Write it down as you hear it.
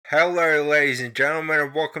Hello, ladies and gentlemen,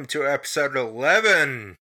 and welcome to episode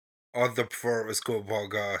 11 of the Before It Was Cool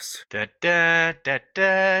podcast. Da, da, da,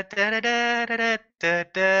 da, da, da, da, da,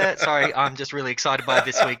 da. Sorry, I'm just really excited by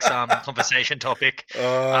this week's conversation topic.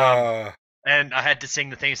 Uh, And I had to sing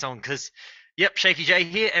the theme song because, yep, Shaky J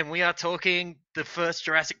here, and we are talking the first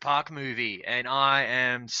Jurassic Park movie, and I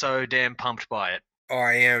am so damn pumped by it.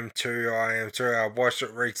 I am too. I've watched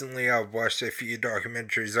it recently. I've watched a few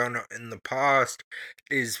documentaries on it in the past.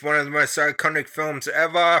 It is one of the most iconic films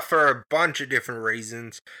ever for a bunch of different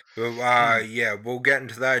reasons. But yeah, we'll get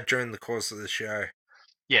into that during the course of the show.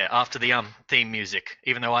 Yeah, after the theme music,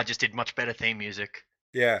 even though I just did much better theme music.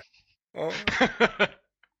 Yeah.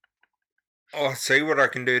 I'll see what I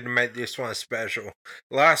can do to make this one special.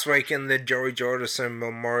 Last week in the Joey Jordison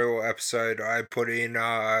Memorial episode, I put in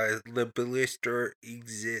 "The Blister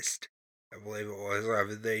Exist," I believe it was,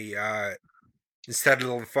 over the instead of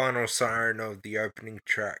the final siren of the opening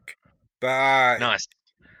track. But Nice.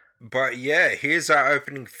 But yeah, here's our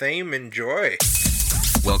opening theme. Enjoy.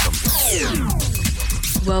 Welcome.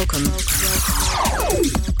 Welcome.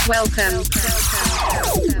 Welcome.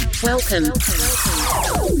 Welcome.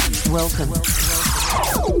 Welcome.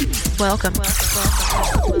 Welcome.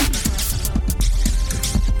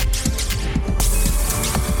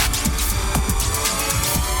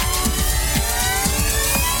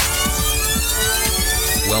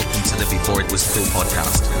 Welcome to the Before It Was Cool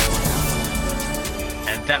podcast.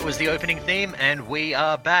 And that was the opening theme, and we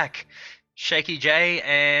are back. Shaky J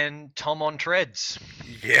and Tom on Treads.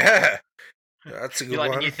 Yeah, that's a good You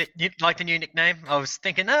like one. you like the new nickname? I was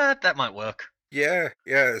thinking, that might work. Yeah,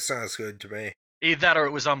 it sounds good to me. Either that or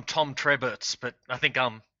it was Tom Treberts, but I think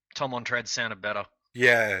Tom on Treads sounded better.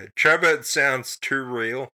 Yeah, Trevor sounds too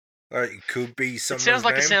real. Like it could be It someone's sounds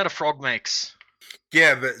like name. the sound a frog makes.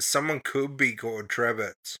 Yeah, but someone could be called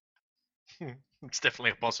Trevorts. It's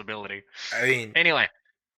definitely a possibility. I mean, Anyway,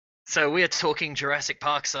 so we are talking Jurassic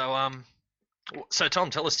Park. So Tom,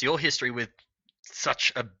 tell us your history with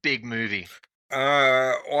such a big movie.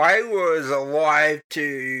 I was alive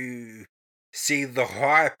to see the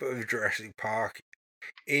hype of Jurassic Park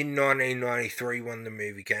in 1993 when the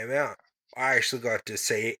movie came out. I actually got to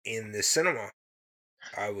see it in the cinema.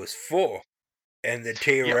 I was 4, and the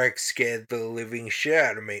T-Rex scared the living shit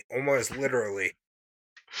out of me, almost literally.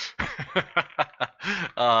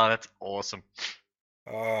 Oh, that's awesome.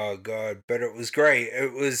 Oh god, but it was great.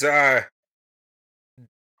 It was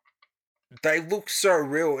they look so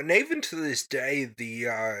real, and even to this day, the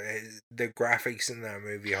graphics in that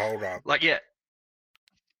movie hold up. Like, yeah.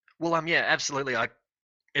 Well, yeah, absolutely.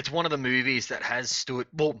 It's one of the movies that has stood.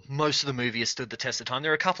 Well, most of the movie has stood the test of time.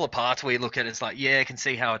 There are a couple of parts where you look at it, it's like, yeah, I can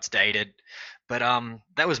see how it's dated, but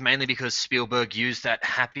that was mainly because Spielberg used that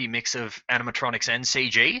happy mix of animatronics and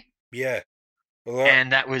CG, Yeah, well,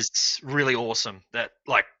 and that was really awesome. That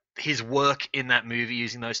like his work in that movie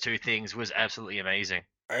using those two things was absolutely amazing.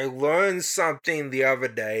 I learned something the other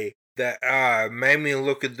day that made me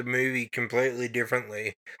look at the movie completely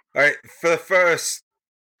differently. For the first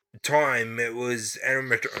time, it was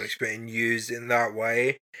animatronics being used in that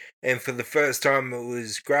way, and for the first time, it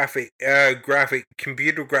was computer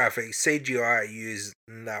graphics, CGI used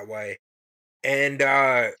in that way. And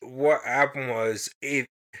what happened was, if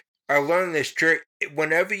I learned this trick,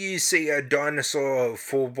 whenever you see a dinosaur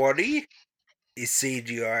full body, it's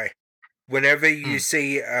CGI. Whenever you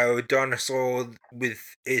see a dinosaur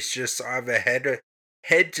with it's just either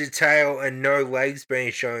head to tail and no legs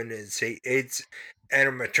being shown, it's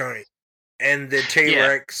animatronic. And the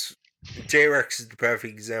T-Rex is the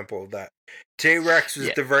perfect example of that. T-Rex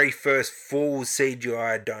was the very first full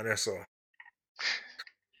CGI dinosaur.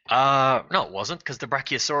 No, it wasn't, because the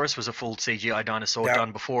Brachiosaurus was a full CGI dinosaur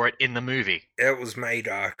done before it in the movie. It was made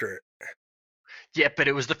after it. Yeah, but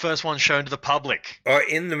it was the first one shown to the public. Oh,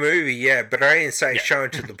 in the movie, yeah, but I didn't say shown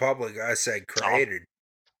to the public. I said created.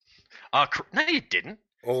 No, you didn't.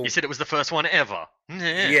 Oh, You said it was the first one ever.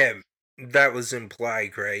 yeah, that was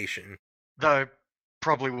implied creation. Though,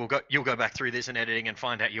 probably you'll go back through this in editing and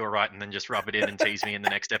find out you were right, and then just rub it in and tease me in the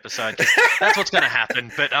next episode. 'Cause that's what's going to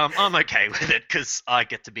happen. But I'm okay with it because I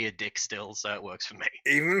get to be a dick still, so it works for me.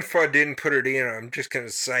 Even if I didn't put it in, I'm just going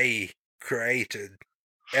to say created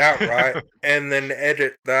outright and then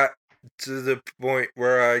edit that to the point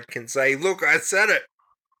where I can say, look, I said it.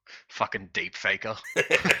 Fucking deep faker.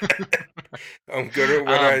 I'm good at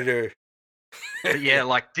what I do. But yeah,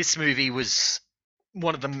 like this movie was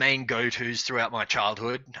one of the main go-tos throughout my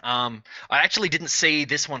childhood. I actually didn't see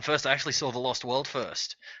this one first. I actually saw The Lost World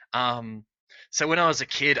first. So when I was a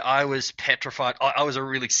kid, I was petrified. I was a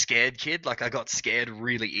really scared kid. Like I got scared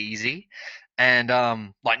really easy, and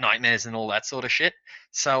like nightmares and all that sort of shit.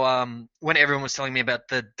 So when everyone was telling me about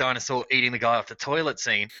the dinosaur eating the guy off the toilet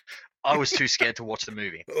scene, I was too scared to watch the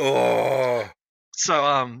movie. Oh, So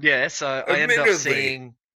so I ended up Admittedly.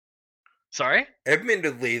 seeing. Sorry.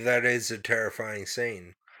 admittedly, that is a terrifying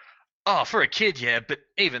scene. Oh, for a kid, yeah, but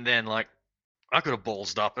even then, like, I could have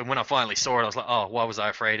ballsed up, and when I finally saw it, I was like, oh, why was I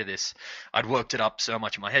afraid of this? I'd worked it up so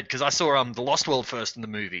much in my head because I saw The Lost World first in the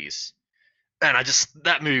movies, and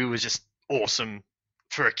that movie was just awesome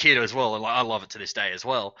for a kid as well, and like, I love it to this day as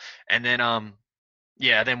well. And then I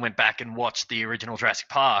then went back and watched the original Jurassic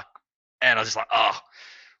Park, and I was just like, oh,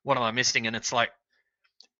 what am I missing? And it's like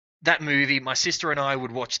that movie, my sister and I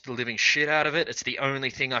would watch the living shit out of it. It's the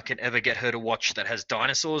only thing I can ever get her to watch that has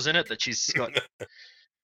dinosaurs in it that she's got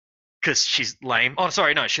because she's lame. Oh,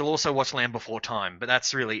 sorry, no, she'll also watch Land Before Time, but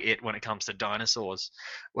that's really it when it comes to dinosaurs.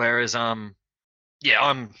 Whereas, I'm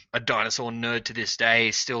a dinosaur nerd to this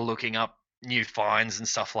day, still looking up new finds and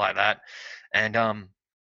stuff like that. And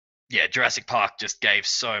Jurassic Park just gave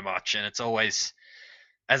so much, and it's always,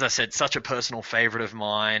 as I said, such a personal favorite of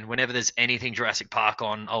mine. Whenever there's anything Jurassic Park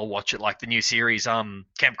on, I'll watch it. Like the new series,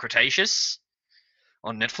 Camp Cretaceous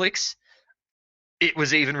on Netflix. It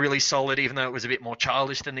was even really solid, even though it was a bit more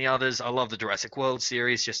childish than the others. I love the Jurassic World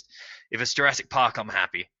series. Just if it's Jurassic Park, I'm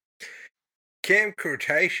happy. Camp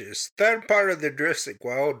Cretaceous, that part of the Jurassic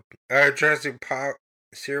Park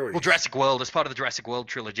series. Well, Jurassic World is part of the Jurassic World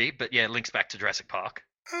trilogy, but yeah, it links back to Jurassic Park.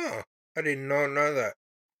 Oh, I did not know that.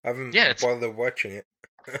 I haven't Yeah, bothered watching it.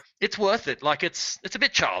 it's worth it. Like it's a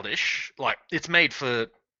bit childish. Like it's made for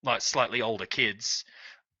like slightly older kids,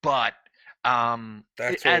 but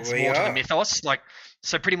That's it adds what we more to the are. mythos. Like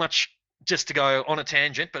so, pretty much just to go on a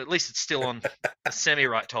tangent, but at least it's still on a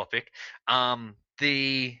semi-right topic.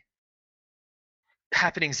 The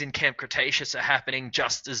happenings in Camp Cretaceous are happening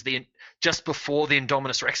just before the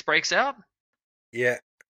Indominus Rex breaks out, Yeah.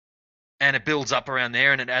 and it builds up around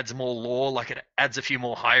there, and it adds more lore. Like it adds a few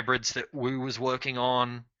more hybrids that Wu was working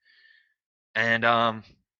on, and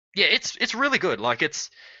it's really good. Like it's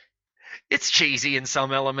cheesy in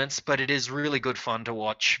some elements, but it is really good fun to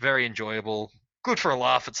watch. Very enjoyable. Good for a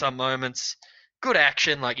laugh at some moments. Good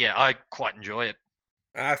action. Like I quite enjoy it.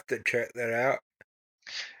 I have to check that out.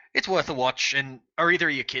 It's worth a watch. And are either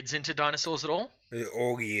of your kids into dinosaurs at all?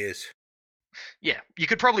 All years. Yeah, you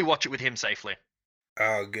could probably watch it with him safely.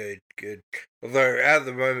 Oh, good. Although at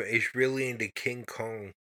the moment he's really into King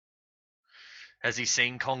Kong. Has he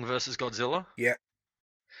seen Kong vs. Godzilla? Yep.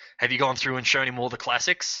 Have you gone through and shown him all the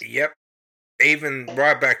classics? Yep. Even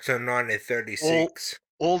right back to 1936.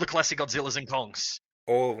 All the classic Godzillas and Kongs.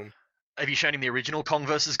 All of them. Have you shown him the original Kong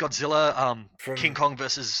vs. Godzilla? King Kong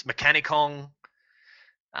vs. Mechanicong?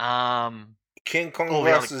 King Kong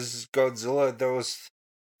vs. Godzilla, there was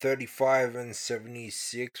 35 and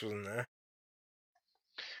 76, wasn't there?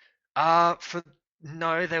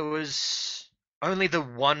 No, there was only the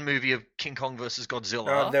one movie of King Kong vs. Godzilla.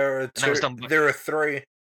 No, there are two. There are three.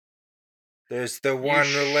 There's the one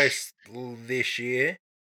released this year.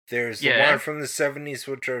 There's the one from the 70s,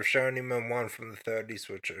 which I've shown him, and one from the 30s,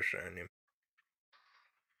 which I've shown him.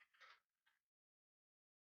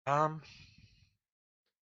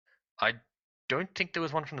 I don't think there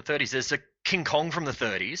was one from the 30s. There's a King Kong from the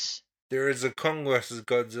 30s. There is a Kong vs.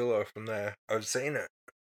 Godzilla from there. I've seen it.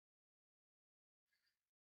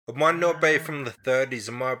 It might not be from the 30s,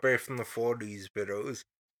 it might be from the 40s, but it was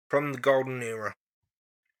from the golden era.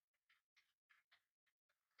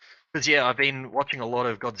 Because I've been watching a lot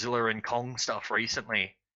of Godzilla and Kong stuff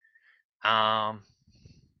recently.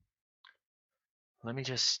 Let me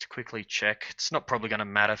just quickly check. It's not probably going to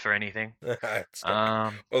matter for anything.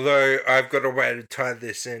 Although I've got a way to tie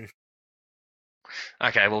this in.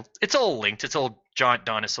 Okay, well, it's all linked. It's all giant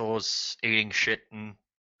dinosaurs eating shit and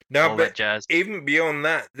all that jazz. Even beyond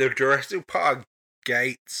that, the Jurassic Park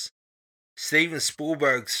gates, Steven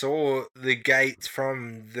Spielberg saw the gates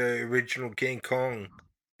from the original King Kong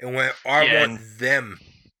and went, I want them.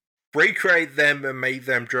 Recreate them and make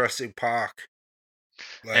them Jurassic Park.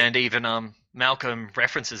 And even Malcolm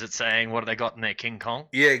references it saying, what have they got in their King Kong?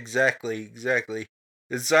 Yeah, exactly.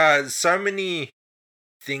 There's so many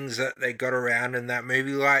things that they got around in that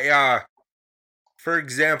movie. Like, for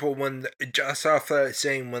example, just after that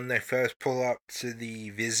scene, when they first pull up to the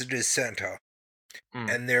visitors center,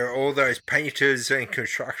 and there are all those painters and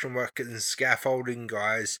construction workers and scaffolding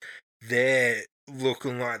guys there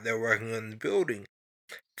looking like they're working on the building.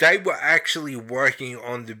 They were actually working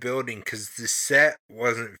on the building because the set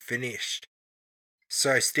wasn't finished.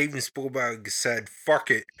 So Steven Spielberg said, fuck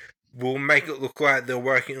it, we'll make it look like they're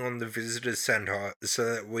working on the visitors center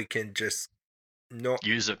so that we can just not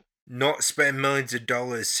use it. Not spend millions of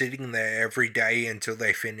dollars sitting there every day until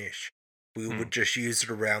they finish. we would just use it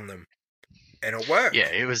around them, and it worked. Yeah,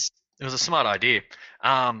 it was a smart idea.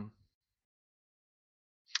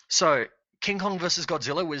 So King Kong versus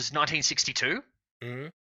Godzilla was 1962.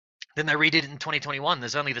 Mhm. Then they redid it in 2021.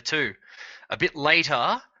 There's only the two. A bit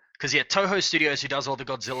later, because Toho Studios who does all the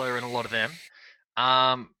Godzilla and a lot of them.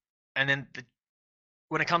 And then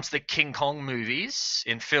when it comes to the King Kong movies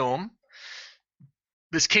in film,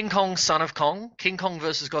 there's King Kong, Son of Kong, King Kong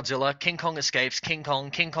versus Godzilla, King Kong Escapes, King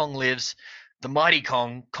Kong Lives, The Mighty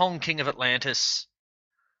Kong, Kong King of Atlantis,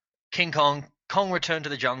 King Kong, Kong Return to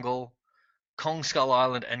the Jungle, Kong Skull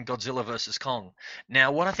Island, and Godzilla vs. Kong.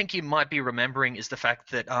 Now, what I think you might be remembering is the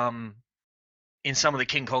fact that in some of the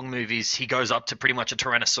King Kong movies, he goes up to pretty much a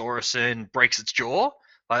Tyrannosaurus and breaks its jaw.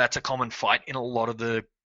 Like, that's a common fight in a lot of the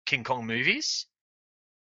King Kong movies.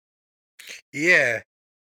 Yeah,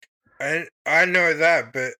 I know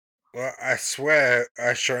that, but I swear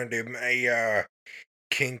I showed him a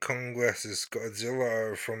King Kong versus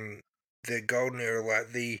Godzilla from the golden era,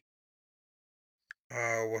 like the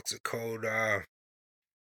what's it called?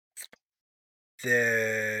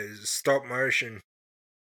 The stop motion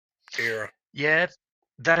era. Yeah,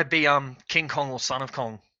 that'd be King Kong or Son of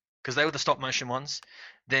Kong, because they were the stop motion ones.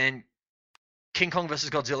 Then King Kong vs.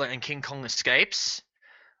 Godzilla and King Kong Escapes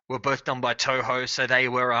were both done by Toho, so they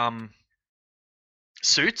were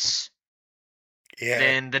suits. Yeah.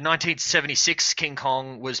 Then the 1976 King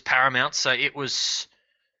Kong was Paramount, so it was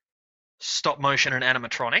stop motion and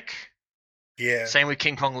animatronic. Yeah. Same with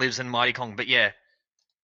King Kong Lives and Mighty Kong, but yeah,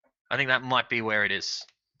 I think that might be where it is.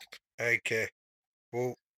 Okay.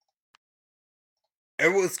 Well,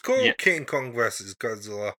 it was called Yeah. King Kong versus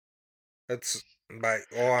Godzilla. That's like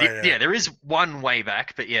all I know. Yeah, there is one way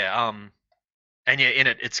back, but yeah, and yeah, in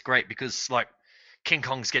it, it's great because like King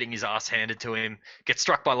Kong's getting his ass handed to him, gets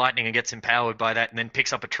struck by lightning and gets empowered by that, and then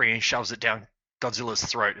picks up a tree and shoves it down Godzilla's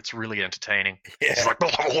throat. It's really entertaining. Yeah. It's like,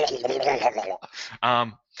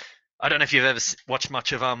 I don't know if you've ever watched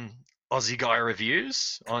much of Aussie Guy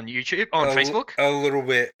reviews on YouTube, on Facebook. A little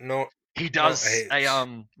bit, not. He does heaps.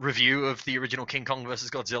 a review of the original King Kong versus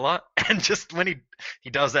Godzilla, and just when he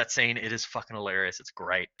does that scene, it is fucking hilarious. It's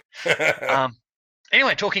great.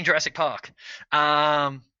 Anyway, talking Jurassic Park.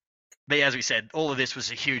 But yeah, as we said, all of this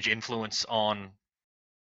was a huge influence on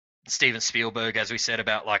Steven Spielberg, as we said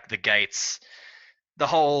about like the gates, the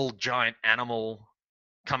whole giant animal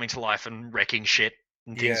coming to life and wrecking shit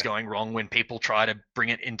and things Yeah. going wrong when people try to bring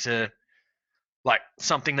it into like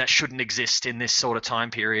something that shouldn't exist in this sort of time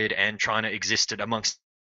period and trying to exist it amongst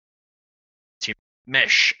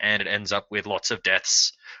mesh, and it ends up with lots of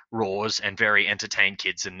deaths, roars, and very entertained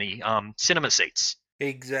kids in the cinema seats.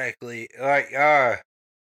 Exactly. Like,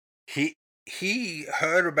 he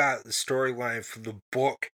heard about the storyline for the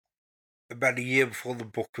book about a year before the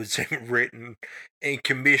book was even written, and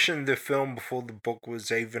commissioned the film before the book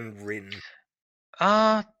was even written.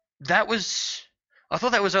 That was. I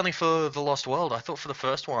thought that was only for The Lost World. I thought for the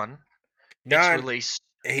first one, it's No, released.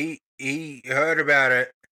 he heard about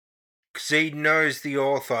it because he knows the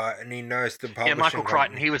author and he knows the publishing Yeah, Michael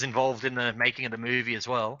Crichton. company. He was involved in the making of the movie as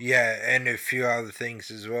well. Yeah, and a few other things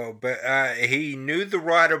as well. But he knew the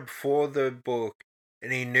writer before the book,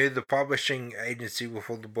 and he knew the publishing agency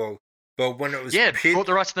before the book. But when it was bought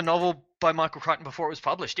the rights to the novel by Michael Crichton before it was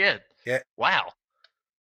published. Yeah. Yeah. Wow.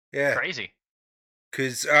 yeah, Crazy.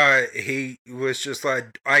 because he was just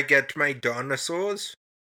like, I get to make dinosaurs.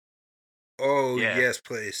 Oh Yeah. yes,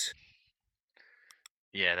 please.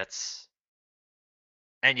 Yeah, that's.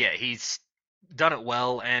 And yeah, he's done it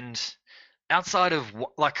well. And outside of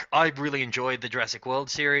like, I really enjoyed the Jurassic World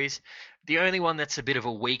series. The only one that's a bit of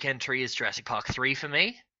a weak entry is Jurassic Park 3 for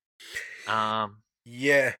me.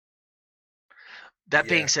 Yeah, That Yeah.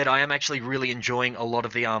 being said, I am actually really enjoying a lot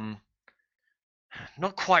of the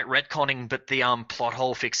not quite retconning, but the plot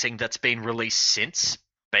hole fixing that's been released since,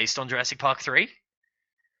 based on Jurassic Park 3.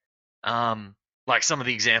 Like some of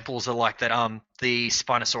the examples are like that the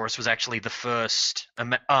Spinosaurus was actually the first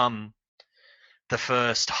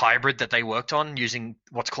hybrid that they worked on using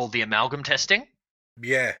what's called the amalgam testing.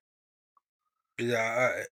 yeah.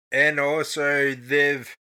 And also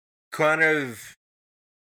they've kind of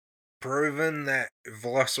proven that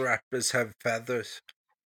velociraptors have feathers.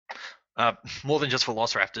 More than just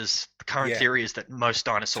velociraptors. The current Yeah. theory is that most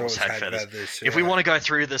dinosaurs Saurs had feathers. feathers. If we want to go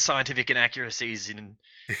through the scientific inaccuracies in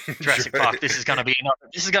Jurassic Park, this is going to be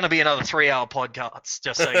another 3-hour podcast.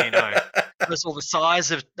 Just so you know, first of all, the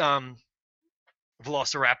size of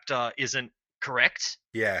Velociraptor isn't correct.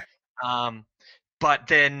 Yeah, But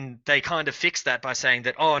then they kind of fixed that by saying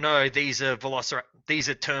that, oh no, these are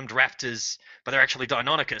termed raptors, but they're actually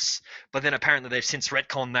Deinonychus. But then apparently they've since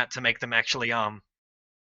retconned that to make them actually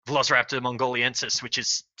Velociraptor mongoliensis, which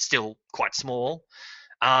is still quite small.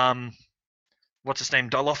 What's its name?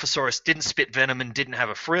 Dilophosaurus didn't spit venom and didn't have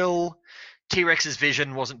a frill. T-Rex's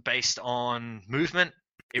vision wasn't based on movement.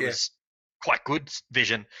 It Yeah. was quite good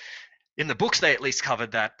vision. In the books, they at least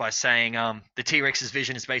covered that by saying the T-Rex's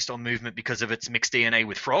vision is based on movement because of its mixed DNA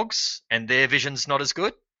with frogs, and their vision's not as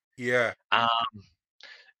good. Yeah.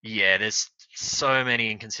 Yeah, there's so many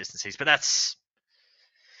inconsistencies, but that's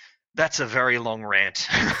a very long rant.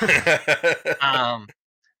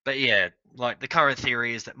 But yeah, like the current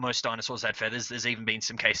theory is that most dinosaurs had feathers. There's even been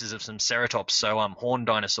some cases of some ceratops, so horned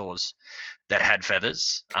dinosaurs that had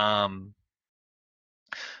feathers. But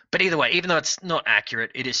either way, even though it's not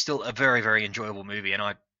accurate, it is still a very, very enjoyable movie,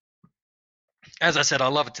 and as I said, I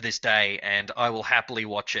love it to this day, and I will happily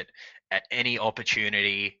watch it at any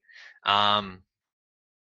opportunity. Yeah,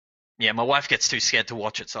 my wife gets too scared to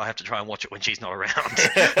watch it, so I have to try and watch it when she's not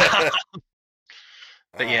around.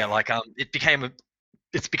 But yeah, like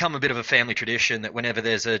it's become a bit of a family tradition that whenever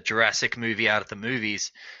there's a Jurassic movie out at the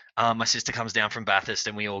movies, my sister comes down from Bathurst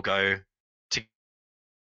and we all go to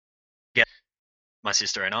get my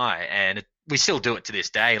sister and I, and we still do it to this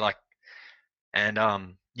day. Like, and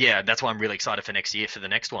yeah, that's why I'm really excited for next year for the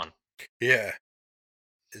next one. Yeah.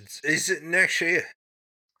 Is it next year?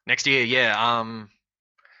 Next year, yeah.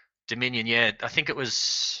 Dominion, yeah. I think it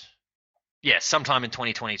was, yeah, sometime in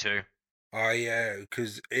 2022. Oh yeah,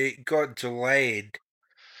 because it got delayed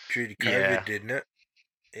due to COVID, Yeah. didn't it?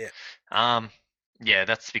 Yeah,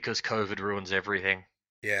 that's because COVID ruins everything.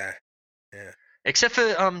 Yeah. Except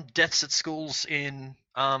for deaths at schools in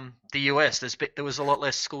the US. There was a lot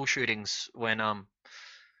less school shootings when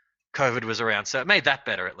COVID was around, so it made that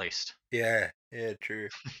better at least. Yeah, true.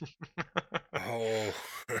 Oh.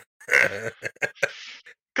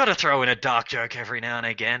 Gotta throw in a dark joke every now and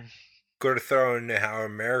again. Gotta throw in how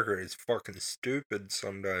America is fucking stupid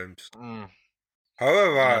sometimes. Mm.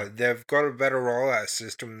 However, they've got a better rollout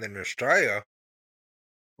system than Australia.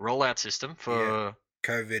 Rollout system for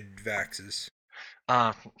COVID vaxxers.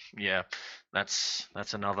 Yeah, that's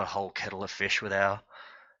another whole kettle of fish with our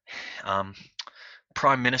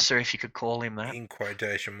Prime Minister, if you could call him that. In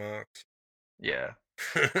quotation marks. Yeah.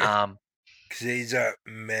 Because he's a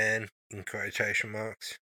man, in quotation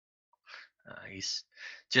marks. He's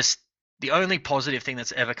just the only positive thing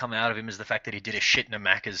that's ever come out of him is the fact that he did a shit in a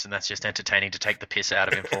Macca's, and that's just entertaining to take the piss out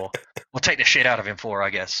of him for. Or take the shit out of him for, I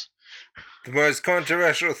guess. The most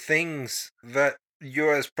controversial things that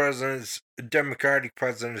US presidents, Democratic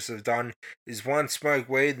presidents have done is one smoke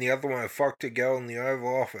weed and the other one fucked a girl in the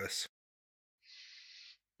Oval Office.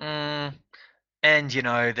 And, you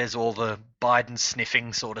know, there's all the Biden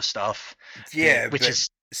sniffing sort of stuff. Yeah, which but is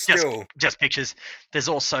still just pictures. There's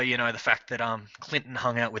also, you know, the fact that Clinton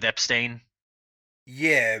hung out with Epstein.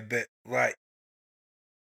 Yeah, but like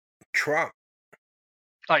Trump.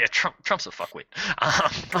 Oh yeah, Trump's a fuckwit.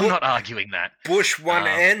 I'm not arguing that. Bush 1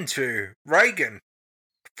 and 2. Reagan.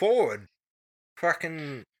 Forward.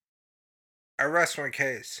 Fucking arrest my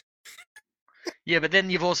case. Yeah, but then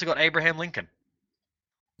you've also got Abraham Lincoln.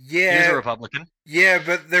 Yeah. He was a Republican. Yeah,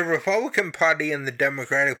 but the Republican Party and the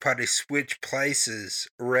Democratic Party switched places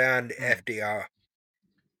around FDR.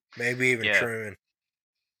 Maybe even Truman.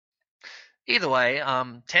 Either way,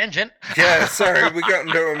 tangent. Yeah, sorry, we got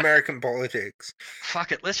into American politics.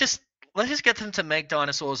 Fuck it. Let's just get them to make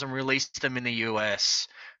dinosaurs and release them in the US,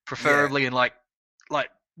 preferably in like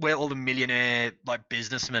where all the millionaire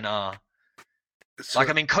businessmen are. So,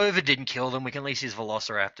 I mean, COVID didn't kill them. We can at least use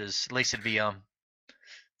velociraptors. At least it'd be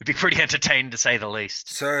pretty entertaining to say the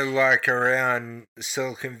least. So like around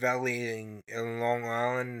Silicon Valley and Long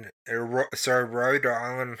Island, Rhode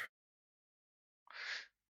Island.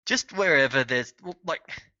 Just wherever there's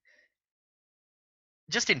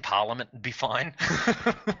just in Parliament would be fine.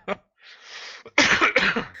 At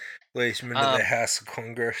least into the House of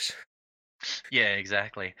Congress. Yeah,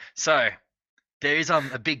 exactly. So there is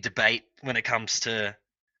a big debate when it comes to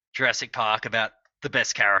Jurassic Park about the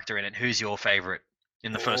best character in it. Who's your favorite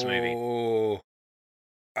in the first movie? Oh,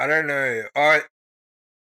 I don't know.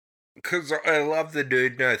 Because I love the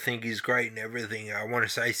dude and I think he's great and everything. I want to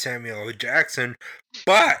say Samuel L. Jackson,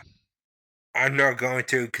 but I'm not going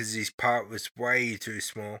to because his part was way too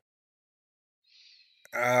small.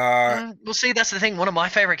 Well, see, that's the thing. One of my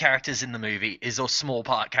favorite characters in the movie is a small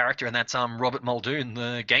part character, and that's Robert Muldoon,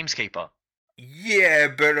 the gameskeeper. Yeah,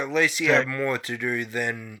 but at least he had more to do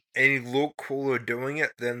than any look cooler doing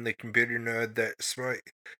it than the computer nerd that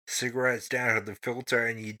smoked cigarettes down to the filter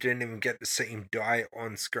and you didn't even get to see him die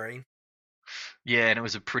on screen. Yeah, and it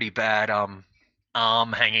was a pretty bad arm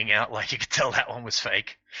hanging out. Like, you could tell that one was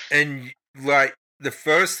fake. And, like, the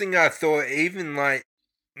first thing I thought, even, like,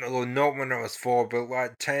 Well, not when I was 4, but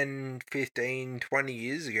like 10, 15, 20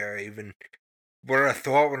 years ago even. What I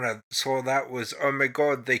thought when I saw that was, oh my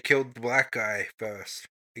god, they killed the black guy first.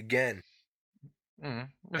 Again. It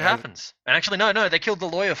happens. And actually, no, they killed the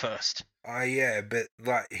lawyer first. Yeah, but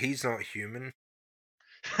like, he's not human.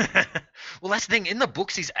 Well, that's the thing. In the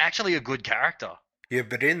books, he's actually a good character. Yeah,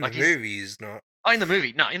 but in the movie, he's not. Oh, in the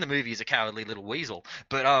movie he's a cowardly little weasel.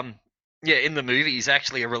 But yeah, in the movie, he's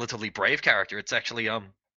actually a relatively brave character. It's actually a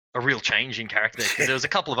real change in character because there was a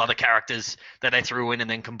couple of other characters that they threw in and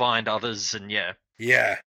then combined others, and yeah.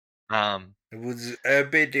 Yeah. It was a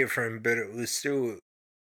bit different, but it was still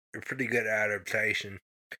a pretty good adaptation.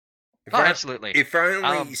 Absolutely. If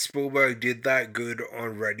only Spielberg did that good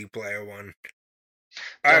on Ready Player One.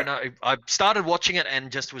 No, I started watching it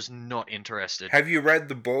and just was not interested. Have you read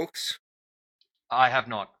the books? I have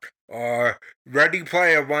not. Ready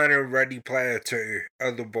Player One and Ready Player Two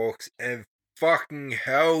are the books, and fucking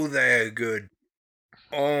hell, they're good.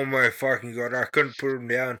 Oh my fucking god, I couldn't put them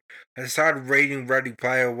down. I started reading Ready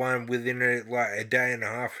Player One within like a day and a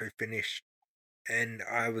half. I finished, and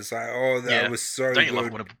I was like, "Oh, that was so Don't you good."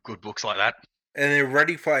 love one of good books like that? And then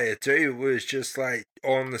Ready Player Two was just like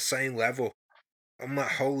on the same level. I'm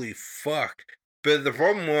like, holy fuck! But the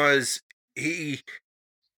problem was he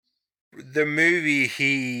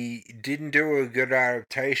didn't do a good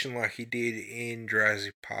adaptation like he did in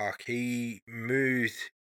Jurassic Park. He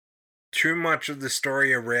moved too much of the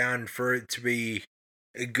story around for it to be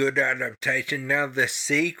a good adaptation. Now the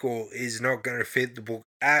sequel is not going to fit the book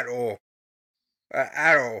at all.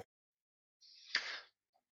 At all.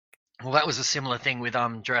 Well, that was a similar thing with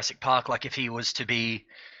Jurassic Park. Like, if he was to be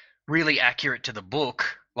really accurate to the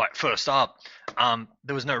book, like first up,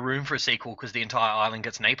 there was no room for a sequel because the entire island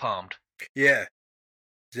gets napalmed. Yeah,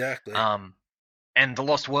 exactly. And The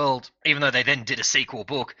Lost World, even though they then did a sequel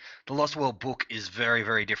book, the Lost World book is very,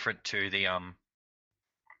 very different to the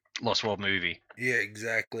Lost World movie. Yeah,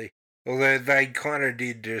 exactly. Although they kind of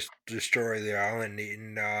did just destroy the island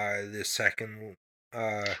in the second.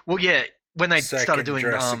 Well, yeah, when they started doing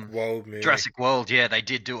Jurassic World movie. Jurassic World, yeah, they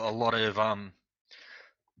did do a lot of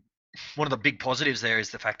one of the big positives there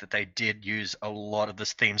is the fact that they did use a lot of the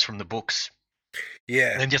themes from the books.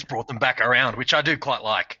 Yeah. And then just brought them back around, which I do quite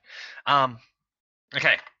like.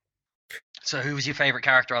 Okay. So who was your favorite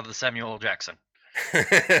character other than Samuel L. Jackson?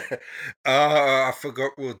 I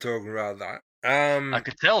forgot we were talking about that. I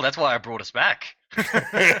could tell. That's why I brought us back.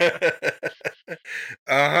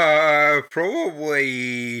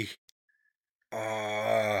 Probably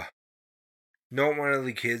not one of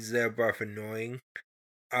the kids. They're both annoying.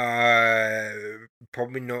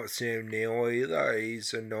 Probably not Sam Neill either.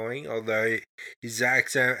 He's annoying, although his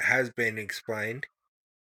accent has been explained.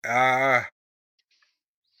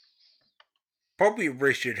 Probably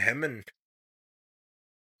Richard Hammond.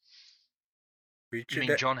 You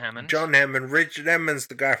mean John Hammond? John Hammond. Richard Hammond's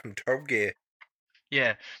the guy from Top Gear.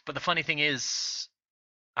 Yeah, but the funny thing is,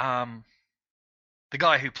 the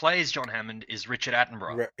guy who plays John Hammond is Richard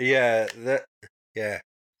Attenborough. Yeah.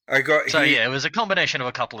 It was a combination of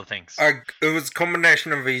a couple of things. It was a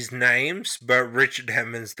combination of his names, but Richard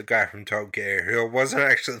Hammond's the guy from Top Gear, who I wasn't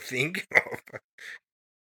actually thinking of.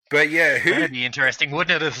 But yeah, that'd be interesting,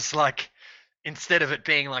 wouldn't it? It's like, instead of it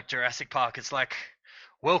being like Jurassic Park, it's like,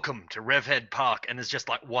 welcome to Revhead Park, and there's just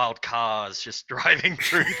like wild cars just driving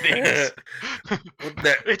through things.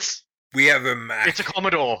 We have a Mack. It's a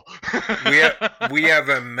Commodore. we have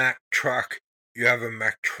a Mack truck. You have a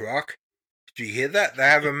Mack truck? Did you hear that? They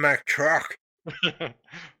have a Mack truck. It's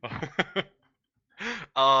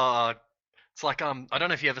like I don't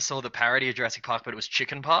know if you ever saw the parody of Jurassic Park, but it was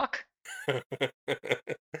Chicken Park. No.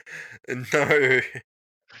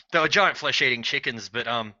 They were giant flesh-eating chickens, but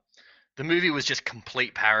the movie was just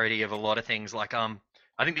complete parody of a lot of things. Like I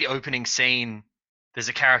think the opening scene, there's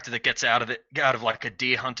a character that gets out of like a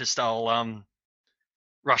deer hunter style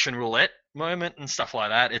Russian roulette moment and stuff like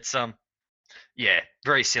that. It's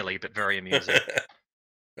very silly but very amusing.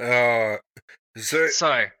 So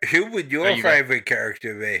who would your favorite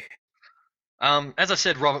character be? As I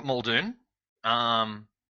said, Robert Muldoon, the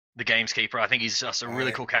Gameskeeper. I think he's just a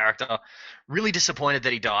really cool character. Really disappointed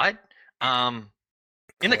that he died.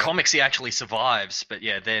 In the comics, he actually survives, but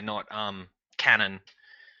yeah, they're not canon.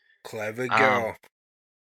 Clever girl.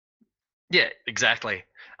 Yeah, exactly.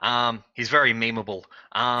 He's very memeable.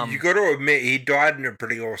 You got to admit, he died in a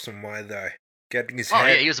pretty awesome way, though. Getting his head. Oh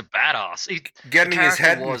yeah, he was a badass. Getting his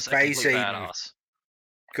head and face eaten.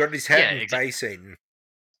 Got his head and face eaten.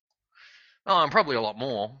 Oh, and probably a lot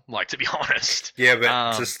more. Like, to be honest. Yeah,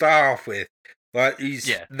 but to start off with, like,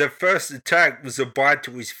 the first attack was a bite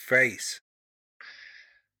to his face.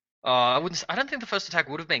 I don't think the first attack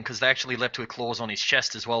would have been because they actually left with claws on his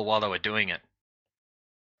chest as well while they were doing it.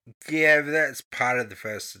 Yeah, but that's part of the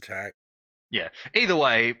first attack. Yeah. Either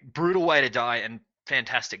way, brutal way to die and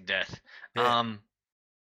fantastic death. Yeah.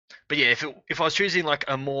 But yeah, if I was choosing like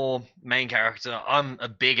a more main character, I'm a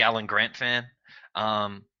big Alan Grant fan.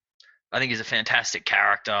 I think he's a fantastic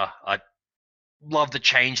character. I love the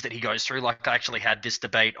change that he goes through. Like I actually had this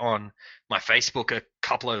debate on my Facebook a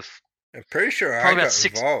couple of I'm pretty sure I Probably about got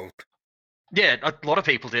six- involved. yeah, a lot of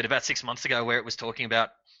people did about 6 months ago, where it was talking about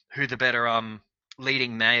who the better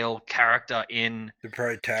leading male character in The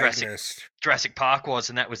protagonist. Jurassic Park was,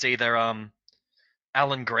 and that was either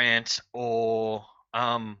Alan Grant or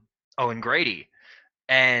Owen Grady.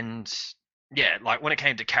 And yeah, like when it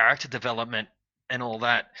came to character development and all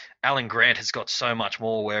that, Alan Grant has got so much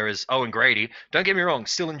more, whereas Owen Grady, don't get me wrong,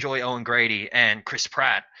 still enjoy Owen Grady and Chris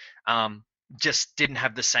Pratt, just didn't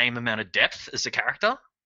have the same amount of depth as a character.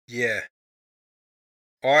 Yeah.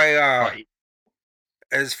 I Like,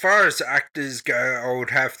 as far as actors go, I would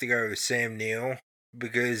have to go with Sam Neill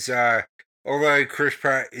because although Chris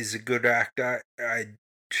Pratt is a good actor, I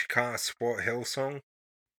can't support Hillsong.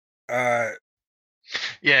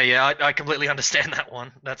 yeah, I completely understand that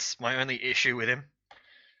one. That's my only issue with him.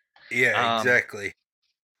 Yeah, exactly.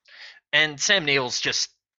 And Sam Neill's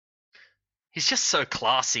he's just so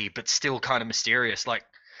classy, but still kind of mysterious. Like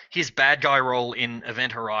his bad guy role in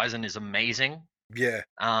Event Horizon is amazing. Yeah.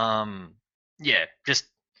 Yeah, just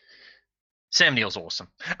Sam Neill's awesome.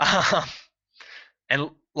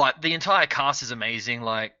 And like the entire cast is amazing.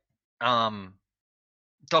 Like,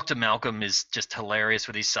 Dr. Malcolm is just hilarious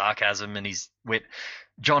with his sarcasm and his wit.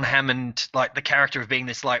 John Hammond, like the character of being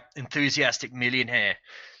this like enthusiastic millionaire,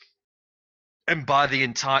 and by the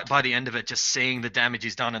end of it, just seeing the damage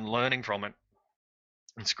he's done and learning from it,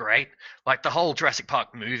 it's great. Like the whole Jurassic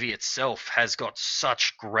Park movie itself has got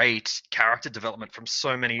such great character development from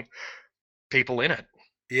so many people in it.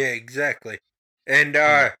 Yeah, exactly. And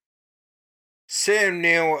Sam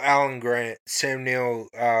Neill, Alan Grant, Sam Neill,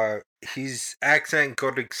 his accent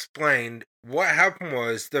got explained. What happened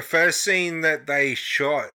was the first scene that they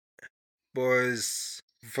shot was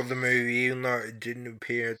for the movie, even though it didn't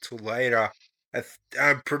appear until later.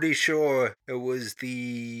 I'm pretty sure it was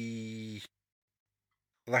the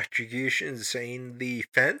electrocution scene, the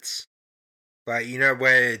fence. Like, you know,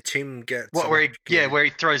 where Tim gets where he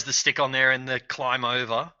throws the stick on there and the climb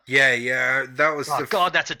over. Yeah, that was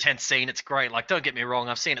God, that's a tense scene. It's great. Like, don't get me wrong,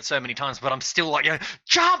 I've seen it so many times, but I'm still like,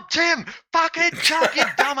 jump, Tim! Fucking jump, you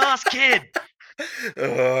dumbass kid!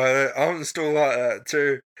 I'm still like that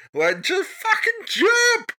too. Like, just fucking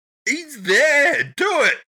jump! He's there! Do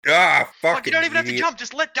it! Fucking Like, you don't even have to idiot. jump,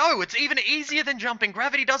 just let go. It's even easier than jumping.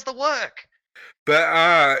 Gravity does the work.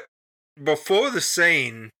 But, before the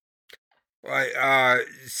scene, like,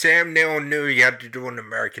 Sam Neill knew he had to do an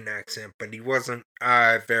American accent, but he wasn't,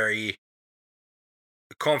 very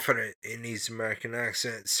confident in his American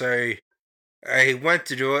accent, so he went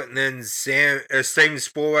to do it, and then Steven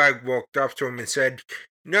Spielberg walked up to him and said,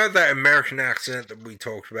 "You know that American accent that we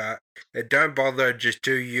talked about? Don't bother, just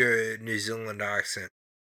do your New Zealand accent."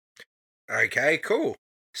 Okay, cool.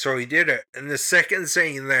 So he did it. And the second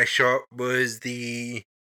scene they shot was I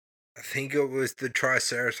think it was the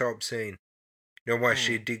Triceratops scene. You know why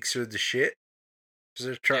she digs through the shit? Is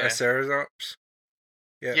it Triceratops?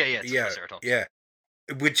 Yeah, it's a Triceratops. Yeah.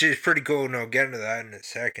 Which is pretty cool, and I'll get into that in a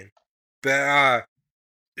second. But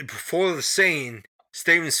before the scene,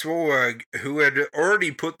 Steven Spielberg, who had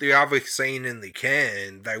already put the other scene in the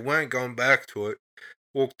can, they weren't going back to it,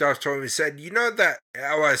 walked up to him and said, "You know that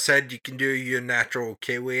how I said you can do your natural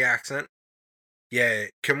Kiwi accent? Yeah,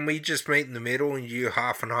 can we just meet in the middle and do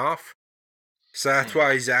half and half?" So that's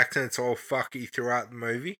why his accent's all fucky throughout the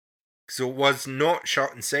movie. Because it was not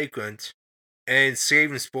shot in sequence. And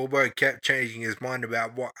Steven Spielberg kept changing his mind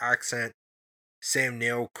about what accent Sam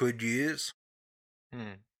Neill could use.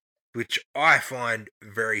 Which I find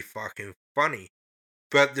very fucking funny.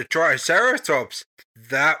 But the Triceratops,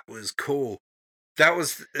 that was cool. That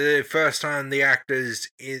was the first time the actors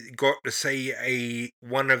got to see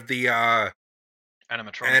one of the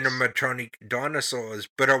animatronic dinosaurs,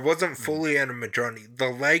 but it wasn't fully animatronic. The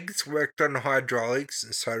legs worked on hydraulics,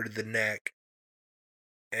 and so did the neck.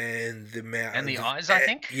 And the mouth. And the eyes, I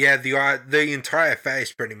think? Yeah, the entire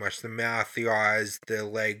face, pretty much. The mouth, the eyes, the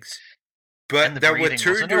legs. But there were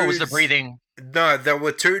two dudes. Or was the breathing? No, there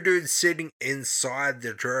were two dudes sitting inside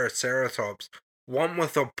the Triceratops. One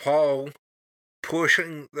with a pole,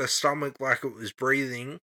 pushing the stomach like it was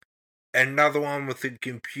breathing. And another one with a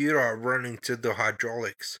computer running to the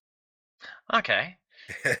hydraulics. Okay.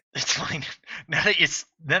 It's funny now that you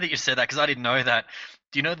said that, because I didn't know that.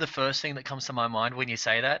 Do you know the first thing that comes to my mind when you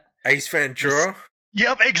say that? Ace Ventura.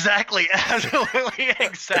 Yep, exactly, absolutely,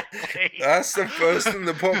 exactly. That's the first thing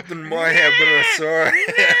that popped in my head when I saw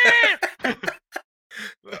it.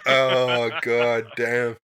 Oh god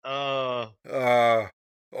damn.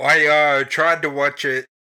 I tried to watch it.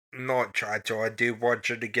 Not tried to. I did watch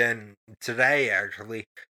it again today, actually.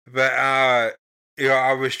 But I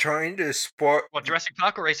was trying to spot What, Jurassic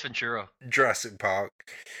Park or Ace Ventura? Jurassic Park.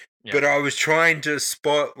 Yeah. But I was trying to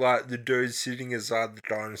spot like the dude sitting inside the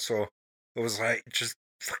dinosaur. It was like just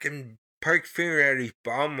fucking poke finger at his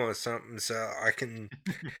bum or something, so I can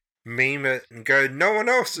meme it and go, no one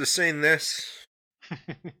else has seen this.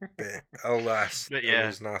 But alas, But there yeah.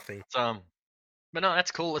 was nothing. But no,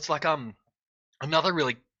 that's cool. It's like another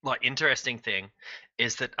really like interesting thing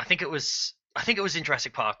is that I think it was in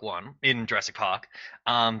Jurassic Park 1,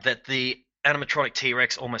 that the animatronic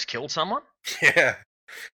T-Rex almost killed someone. Yeah.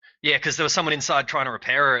 Yeah, because there was someone inside trying to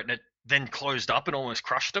repair it, and it then closed up and almost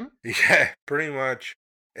crushed him. Yeah, pretty much.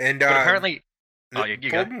 And But apparently, the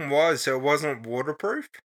you go. problem was it wasn't waterproof.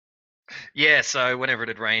 Yeah, so whenever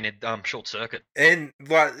it'd rain, it'd short circuit. And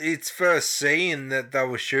like its first scene that they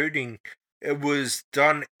were shooting, it was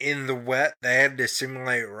done in the wet. They had to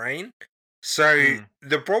simulate rain. So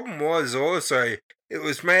the problem was also it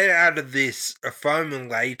was made out of this foam and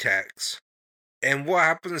latex. And what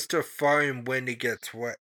happens to foam when it gets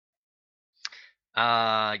wet?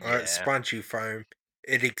 Yeah. Spongy foam.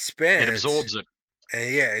 It expands. It absorbs it.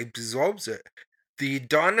 And yeah, it absorbs it. The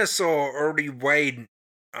dinosaur already weighed,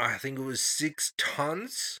 I think it was 6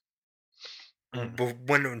 tons. But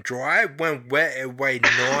when it dry, when wet, it weighed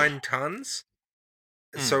 9 tons.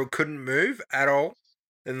 So it couldn't move at all.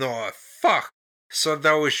 And they're like, fuck. So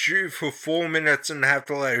they would shoot for 4 minutes and have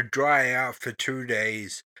to let it dry out for 2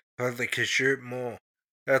 days so they could shoot more.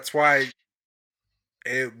 That's why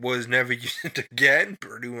it was never used again,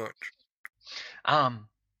 pretty much.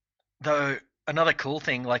 Though another cool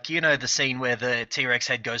thing, like the scene where the T-Rex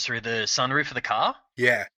head goes through the sunroof of the car.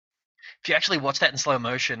 Yeah. If you actually watch that in slow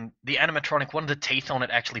motion, the animatronic, one of the teeth on it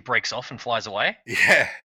actually breaks off and flies away. Yeah.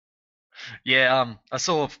 Yeah. I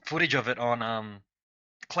saw footage of it on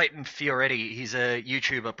Clayton Fioretti. He's a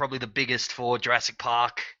YouTuber, probably the biggest for Jurassic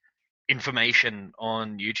Park information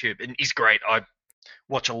on YouTube, and he's great. I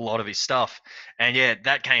watch a lot of his stuff, and yeah,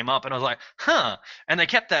 that came up, and I was like, huh. And they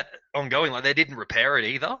kept that ongoing, like they didn't repair it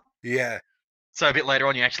either. Yeah. So a bit later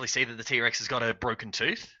on, you actually see that the T-Rex has got a broken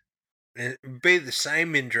tooth. It'd be the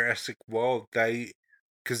same in Jurassic World,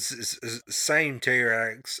 because it's the same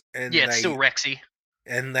T-Rex, and yeah, it's still Rexy.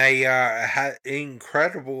 And they had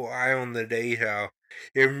incredible eye on the detail,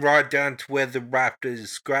 even right down to where the raptors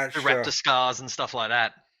scratched the raptor scars and stuff like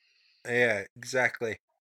that. Yeah, exactly.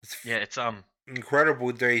 It's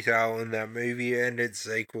incredible detail in that movie and its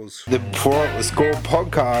sequels. The Before It Was Cool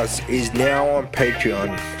podcast is now on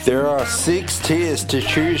Patreon. There are 6 tiers to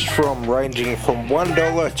choose from, ranging from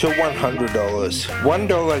 $1 to $100.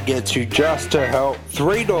 $1 gets you just to help.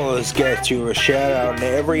 $3 gets you a shout out in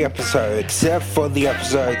every episode, except for the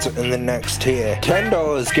episodes in the next tier.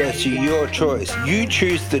 $10 gets you your choice. You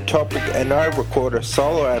choose the topic and I record a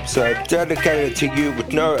solo episode dedicated to you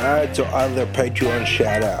with no ads or other Patreon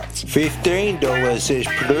shout outs. $15 is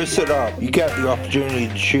Produce It Up. You get the opportunity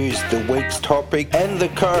to choose the week's topic and the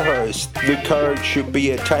co-host. The code should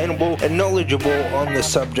be attainable and knowledgeable on the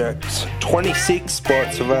subjects. 26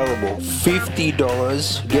 spots available.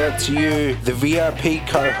 $50 gets you the VIP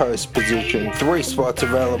co-host position. 3 spots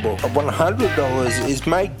available. $100 is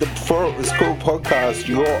make the Before It Was Cool podcast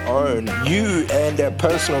your own. You and a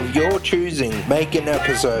person of your choosing make an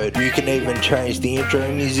episode. You can even change the intro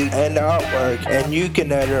music and artwork, and you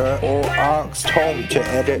can edit or ask Tom to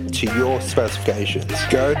edit to your specifications.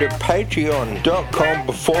 Go to patreon.com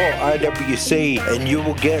before IWC and you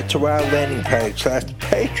will get to our landing page. That's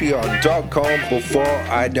patreon.com before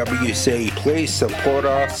IWC. Please support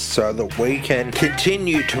us so that we can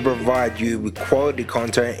continue to provide you with quality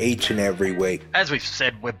content each and every week. As we've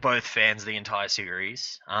said, we're both fans of the entire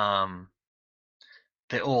series.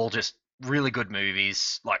 They're all just really good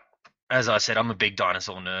movies. Like, as I said, I'm a big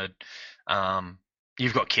dinosaur nerd.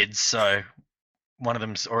 You've got kids, so one of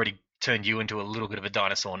them's already turned you into a little bit of a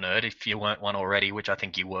dinosaur nerd, if you weren't one already, which I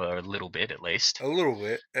think you were a little bit, at least. A little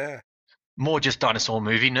bit, yeah. More just dinosaur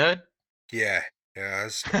movie nerd? Yeah. I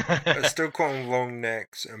still call them long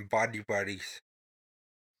necks and body buddies.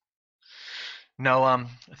 No,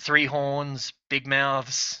 3 horns, big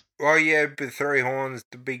mouths. Oh yeah, the 3 horns,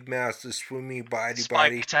 the big mouths, the swimmy body spike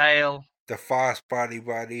buddy. Tail. The fast body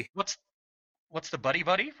buddy. What's the buddy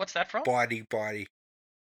buddy? What's that from? Body buddy.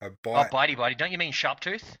 A Oh, bite. Bitey Bitey. Don't you mean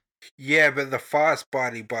Sharptooth? Yeah, but the fast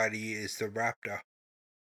Bitey is the raptor.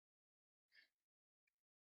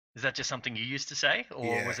 Is that just something you used to say, or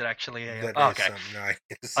Yeah, was it actually a? That Oh, is okay.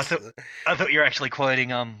 something I I thought you were actually quoting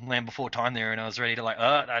Land Before Time there, and I was ready to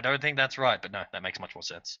I don't think that's right, but no, that makes much more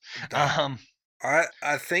sense. Nah.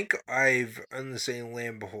 I think I've only seen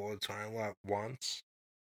Land Before Time like once.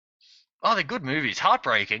 Oh, they're good movies.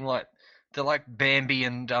 Heartbreaking, like they're like Bambi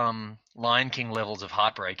and Lion King levels of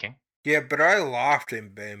heartbreaking. Yeah, but I laughed in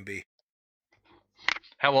Bambi.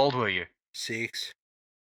 How old were you? 6.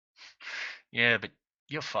 Yeah, but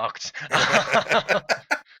you're fucked.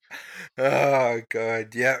 Oh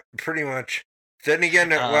god, yeah, pretty much. Then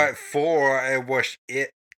again, at like 4, I watched it.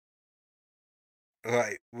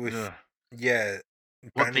 Like with Ugh. yeah,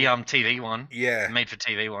 What the Bunny- TV one? yeah. Made for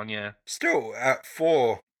TV one, yeah. Still at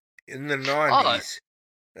 4 in the 90s.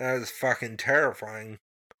 That was fucking terrifying,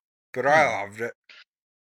 but I loved it.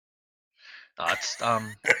 It's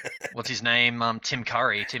what's his name? Tim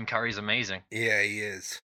Curry. Tim Curry's amazing. Yeah, he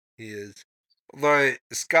is. He is. Although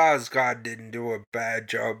Skarsgård didn't do a bad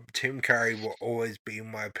job, Tim Curry will always be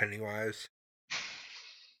my Pennywise.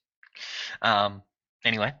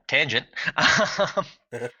 Anyway, tangent.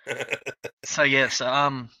 So yeah,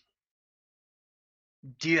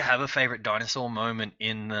 do you have a favorite dinosaur moment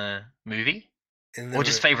in the movie? Or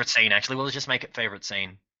just favorite scene, actually? We'll just make it favorite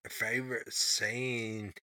scene. Favorite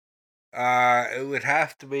scene? It would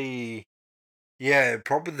have to be, yeah,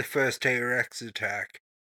 probably the first T-Rex attack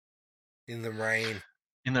in the rain.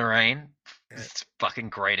 In the rain? Yeah. It's fucking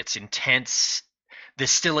great. It's intense.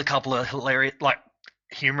 There's still a couple of hilarious, like,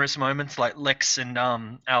 humorous moments, like Lex and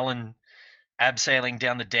Alan abseiling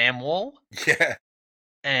down the dam wall. Yeah.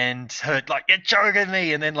 And her, like, you're joking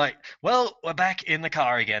me. And then, like, well, we're back in the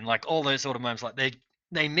car again. Like, all those sort of moments. Like, they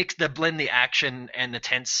blend the action and the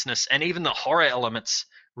tenseness and even the horror elements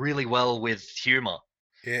really well with humor.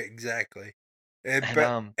 Yeah, exactly. And,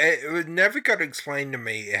 but it never got explained to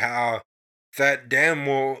me how that dam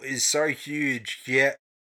wall is so huge, yet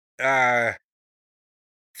the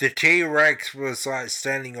T-Rex was like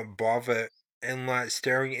standing above it and like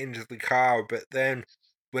staring into the car, but then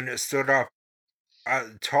when it stood up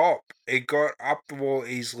at the top, it got up the wall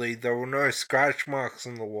easily. There were no scratch marks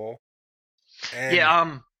on the wall. And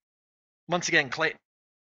yeah, once again, Clayton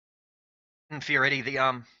Fioretti,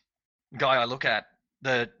 the guy I look at,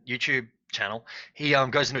 the YouTube channel, he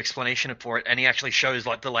goes into explanation for it, and he actually shows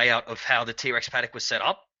like the layout of how the T-Rex paddock was set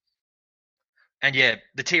up. And yeah,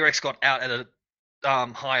 the T-Rex got out at a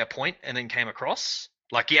higher point and then came across.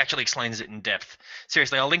 Like, he actually explains it in depth.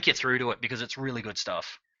 Seriously, I'll link you through to it because it's really good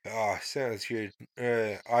stuff. oh, sounds good.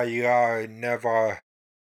 I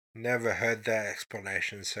never heard that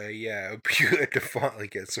explanation, so yeah, it'll be good to finally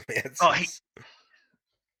get some answers. Oh,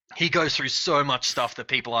 he goes through so much stuff that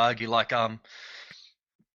people argue, like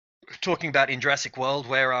talking about in Jurassic World,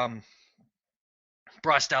 where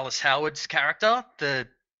Bryce Dallas Howard's character, the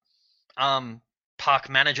park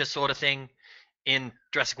manager sort of thing in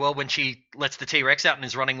Jurassic World, when she lets the T-Rex out and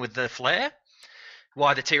is running with the flare,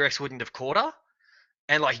 why the T-Rex wouldn't have caught her.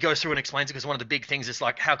 And like, he goes through and explains it because one of the big things is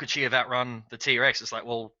like, how could she have outrun the T-Rex? It's like,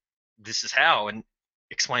 well, this is how, and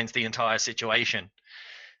explains the entire situation.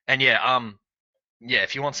 And yeah,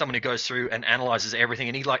 if you want someone who goes through and analyzes everything,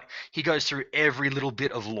 and he goes through every little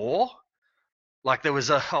bit of lore. Like, there was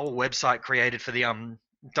a whole website created for the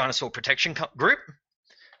Dinosaur Protection Group,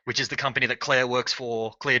 which is the company that Claire works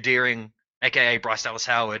for. Claire Deering, aka Bryce Dallas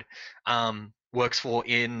Howard, works for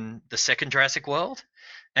in the second Jurassic World.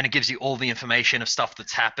 And it gives you all the information of stuff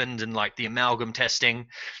that's happened and like the amalgam testing.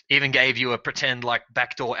 Even gave you a pretend like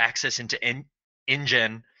backdoor access into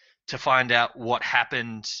InGen to find out what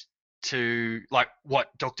happened to, like,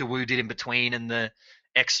 what Dr. Wu did in between and the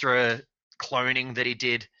extra cloning that he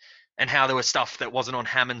did, and how there was stuff that wasn't on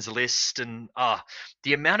Hammond's list. And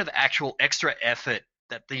the amount of actual extra effort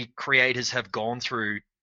that the creators have gone through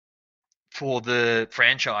for the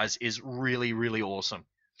franchise is really, really awesome.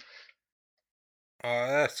 Oh,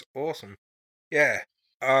 that's awesome. Yeah.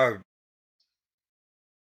 There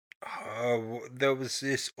was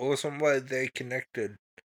this awesome way they connected.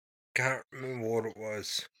 Can't remember what it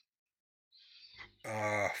was.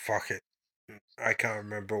 Fuck it. I can't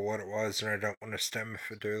remember what it was, and I don't want to stammer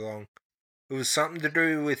for too long. It was something to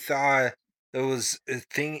do with, there was a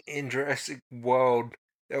thing in Jurassic World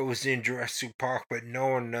that was in Jurassic Park, but no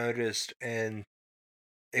one noticed, and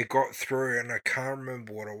it got through, and I can't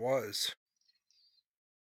remember what it was.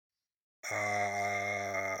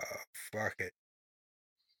 Fuck it.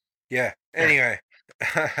 Yeah, anyway.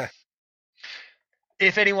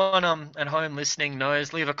 if anyone at home listening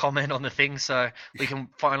knows, leave a comment on the thing so we can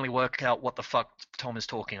finally work out what the fuck Tom is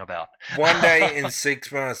talking about. One day in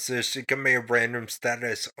 6 months, there's going to be a random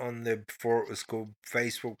status on the Before It Was Cool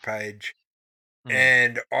Facebook page.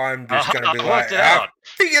 And I'm just going to be I like, worked it out.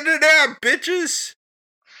 figured it out, bitches!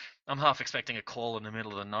 I'm half expecting a call in the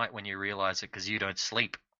middle of the night when you realise it because you don't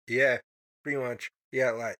sleep. Yeah, pretty much.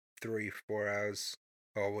 Yeah, like 3-4 hours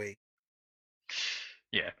a week.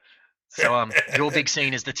 Yeah. So your big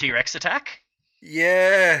scene is the T-Rex attack?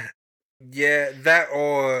 Yeah, that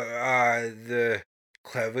or the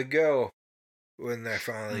clever girl when they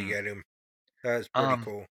finally get him. That was pretty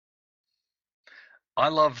cool. I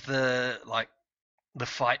love the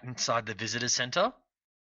fight inside the visitor center.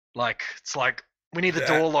 Like it's like when the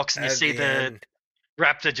door locks and you see the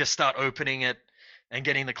raptor just start opening it and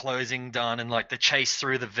getting the closing done, and like the chase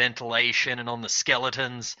through the ventilation and on the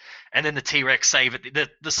skeletons, and then the T-Rex save it,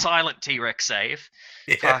 the silent T-Rex save.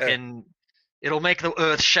 Yeah. Fucking, it'll make the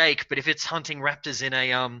earth shake, but if it's hunting raptors in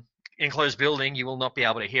a enclosed building, you will not be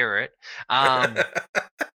able to hear it. And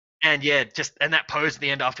yeah, and that pose at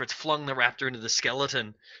the end after it's flung the raptor into the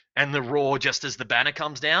skeleton, and the roar just as the banner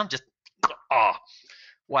comes down, just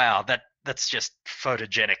wow, that's just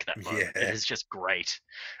photogenic. That moment, it is just great.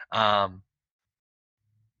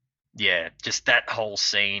 Yeah, just that whole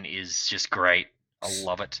scene is just great. I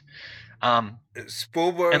love it.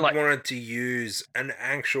 Spielberg wanted to use an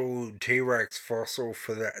actual T-Rex fossil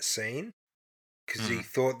for that scene because he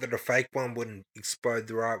thought that a fake one wouldn't explode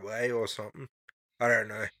the right way or something. I don't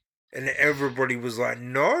know. And everybody was like,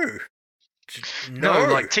 no. No,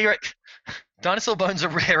 like T-Rex... Dinosaur bones are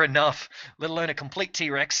rare enough, let alone a complete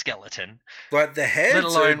T-Rex skeleton. But the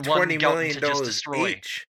heads are $20 million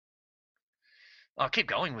each. I'll keep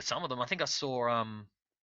going with some of them. I think I saw, a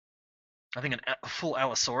full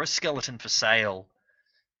Allosaurus skeleton for sale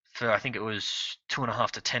for, I think it was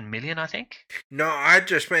 2.5 to 10 million, I think. No, I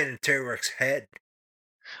just meant a T-Rex head.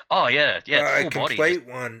 Oh, yeah, a full complete body.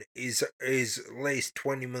 one is at least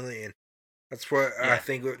 20 million. That's what I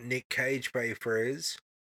think what Nick Cage paid for his.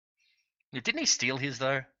 Yeah, didn't he steal his,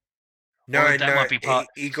 though? No, he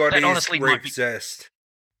got his repossessed.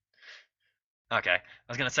 Okay, I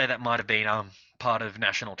was going to say that might have been part of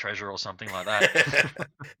National Treasure or something like that.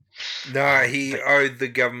 No, he owed the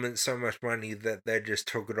government so much money that they just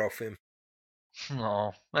took it off him.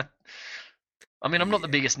 Oh, I mean, I'm not the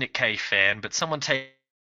biggest Nick Cage fan, but someone take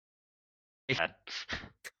that.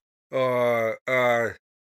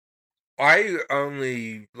 I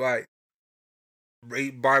only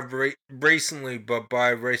recently, but by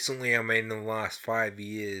recently I mean in the last 5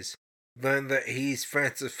 years, learned that he's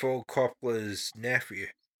Francis Ford Coppola's nephew.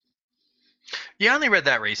 Yeah, I only read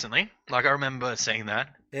that recently. Like, I remember seeing that.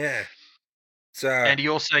 Yeah. So. And he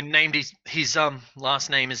also named his last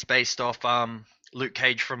name is based off Luke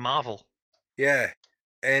Cage from Marvel. Yeah,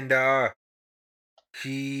 and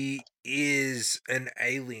he is an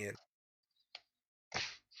alien.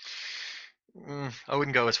 I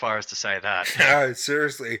wouldn't go as far as to say that. No,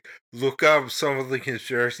 seriously. Look up some of the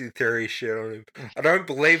conspiracy theory shit on him. I don't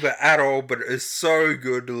believe it at all, but it's so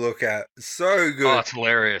good to look at. So good. Oh, it's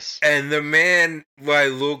hilarious. And the man,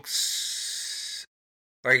 looks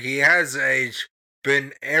like he has age,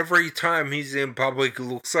 but every time he's in public, it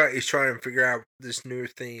looks like he's trying to figure out what this new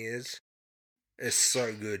thing is. It's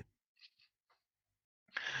so good.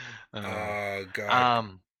 Oh,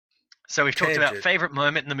 God. So we've talked about favorite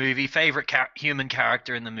moment in the movie, favorite human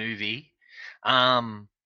character in the movie. Do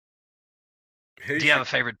you have a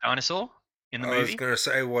favorite dinosaur in the movie? I was going to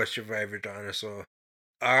say, what's your favorite dinosaur?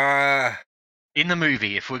 In the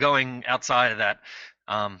movie, if we're going outside of that,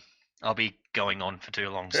 I'll be going on for too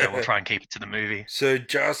long, so we'll try and keep it to the movie. So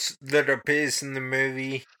just that appears in the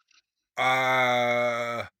movie,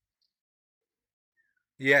 yeah,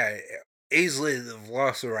 easily the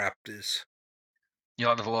Velociraptors. You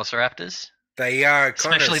like the Velociraptors? They are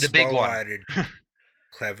kind especially of the big one.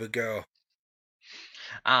 Clever girl.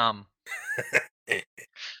 I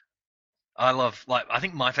love, I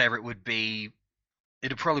think my favorite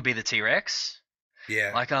it'd probably be the T-Rex.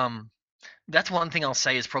 Yeah. That's one thing I'll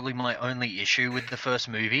say is probably my only issue with the first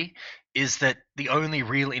movie, is that the only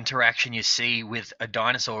real interaction you see with a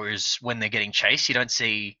dinosaur is when they're getting chased. You don't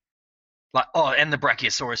see, and the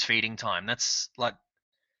Brachiosaurus feeding time. That's,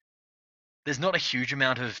 there's not a huge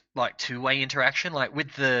amount of, two-way interaction. Like,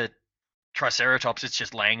 with the Triceratops, it's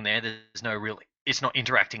just laying there. There's no real, it's not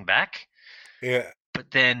interacting back. Yeah. But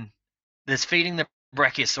then there's feeding the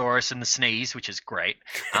Brachiosaurus and the sneeze, which is great.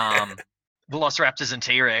 Velociraptors and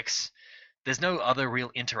T-Rex. There's no other real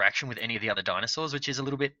interaction with any of the other dinosaurs, which is a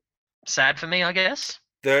little bit sad for me, I guess.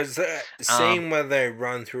 There's that scene where they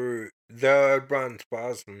run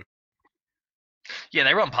past them. Yeah,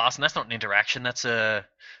 they run past, and that's not an interaction. That's a,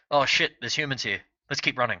 oh shit, there's humans here. Let's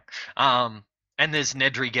keep running. And there's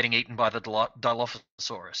Nedry getting eaten by the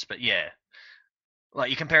Dilophosaurus. But yeah, like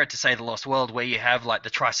you compare it to say the Lost World, where you have like the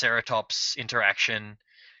Triceratops interaction.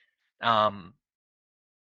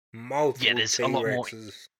 Multiple there's a lot more.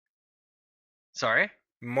 T-Rexes. Sorry?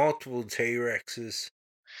 Multiple T-Rexes.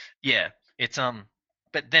 Yeah, it's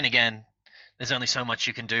but then again, there's only so much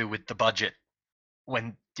you can do with the budget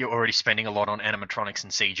when you're already spending a lot on animatronics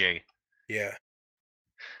and CG. Yeah.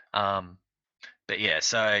 But yeah,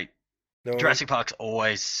 so Jurassic Park's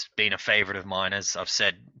always been a favorite of mine, as I've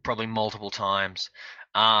said probably multiple times.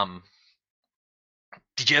 Did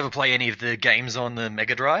you ever play any of the games on the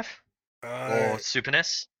Mega Drive or Super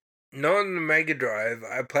NES? Not on the Mega Drive.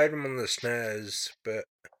 I played them on the SNES, but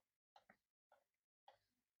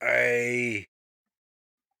I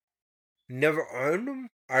never owned them.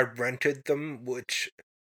 I rented them, which,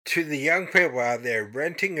 to the young people out there,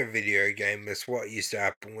 renting a video game is what used to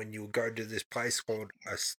happen when you would go to this place called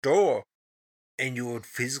a store, and you would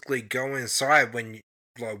physically go inside when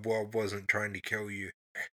the world wasn't trying to kill you,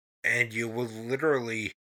 and you would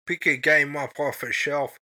literally pick a game up off a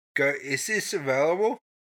shelf, go, is this available?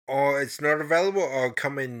 Or it's not available, or it'll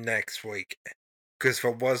come in next week. Because if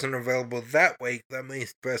it wasn't available that week, that means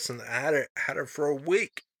the person that had it for a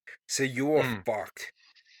week. So you were fucked.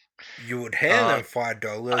 You would hand them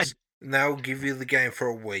 $5, and they'll give you the game for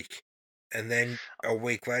a week. And then a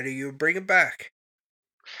week later, you would bring it back.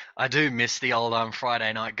 I do miss the old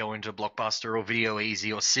Friday night going to Blockbuster or Video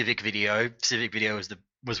Easy or Civic Video. Civic Video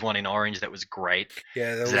was one in Orange that was great.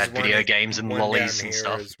 Yeah, there was had video games and lollies and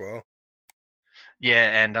stuff as well.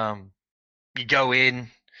 Yeah, and you go in,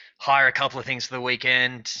 hire a couple of things for the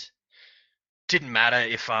weekend. Didn't matter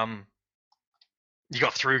if you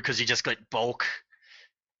got through because you just got bulk.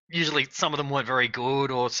 Usually some of them weren't very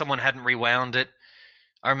good, or someone hadn't rewound it.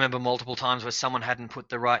 I remember multiple times where someone hadn't put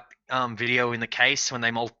the right video in the case when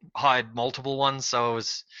they hired multiple ones, so I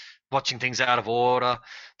was watching things out of order.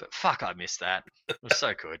 But fuck, I missed that. It was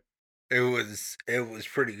so good. It was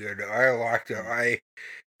pretty good. I liked it. I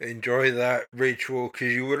enjoy that ritual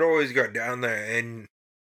because you would always go down there, and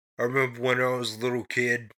I remember when I was a little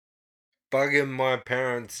kid bugging my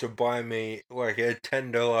parents to buy me like a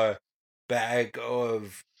 $10 bag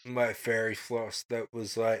of my fairy floss that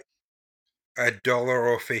was like $1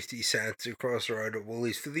 or 50 cents across the road at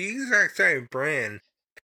Woolies for the exact same brand,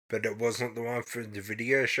 but it wasn't the one from the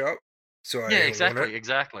video shop. So I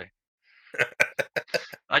exactly.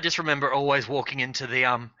 I just remember always walking into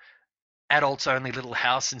the adults only little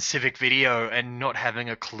house in Civic Video and not having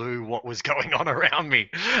a clue what was going on around me.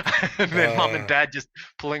 And then mum and dad just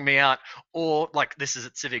pulling me out. Or like this is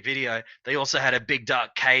at Civic Video, they also had a big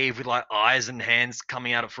dark cave with like eyes and hands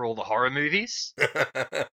coming out of for all the horror movies.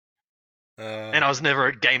 And I was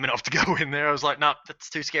never game enough to go in there. I was like, no, that's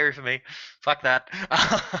too scary for me. Fuck that.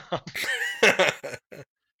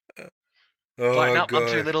 Like, nope, I'm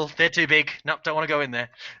too little. They're too big. Nope, don't want to go in there.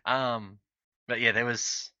 But yeah, there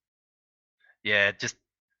was, just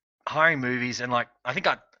hiring movies, and like I think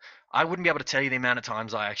I wouldn't be able to tell you the amount of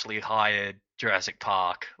times I actually hired Jurassic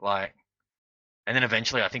Park, like, and then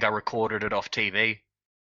eventually I think I recorded it off TV.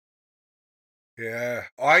 Yeah,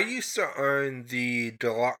 I used to own the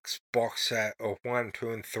deluxe box set of 1,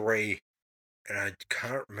 2, and 3, and I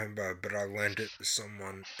can't remember, but I lent it to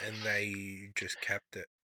someone, and they just kept it.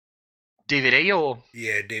 DVD or?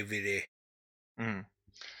 Yeah, DVD. Mm.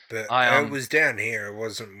 But it was down here. It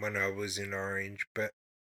wasn't when I was in Orange, but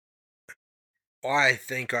I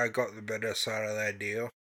think I got the better side of that deal.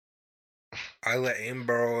 I let him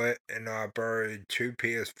borrow it, and I borrowed 2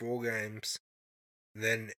 PS4 games.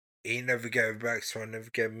 Then he never gave it back, so I never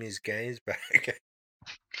gave him his games back.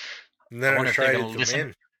 And then I traded them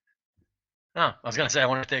in. Oh, I was going to say, I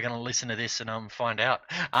wonder if they're going to listen to this and find out.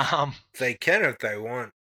 They can if they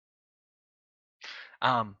want.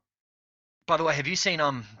 By the way, have you seen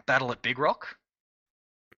Battle at Big Rock?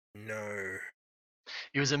 No.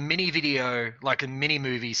 It was a mini video, like a mini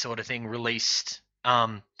movie sort of thing, released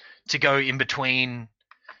to go in between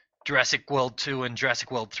Jurassic World 2 and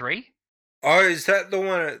Jurassic World 3. Oh, is that the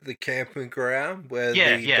one at the camping ground where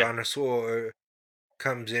the dinosaur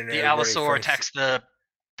comes in? The Allosaur attacks the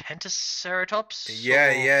Pentaceratops? Yeah,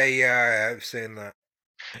 I have seen that.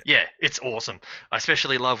 Yeah, it's awesome. I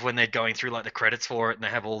especially love when they're going through like the credits for it, and they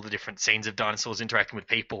have all the different scenes of dinosaurs interacting with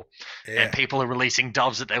people, and people are releasing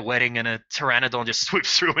doves at their wedding, and a pteranodon just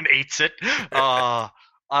swoops through and eats it. I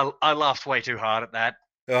laughed way too hard at that.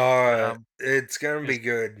 Oh, it's gonna be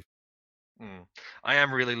good. I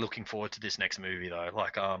am really looking forward to this next movie though.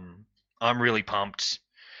 Like, I'm really pumped.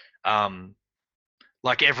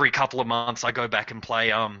 Like every couple of months, I go back and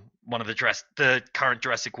play one of the current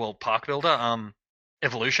Jurassic World Park builder,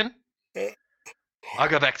 Evolution. I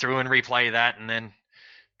go back through and replay that, and then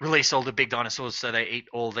release all the big dinosaurs so they eat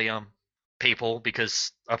all the people,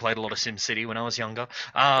 because I played a lot of SimCity when I was younger.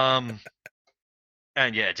 And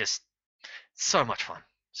yeah, just so much fun.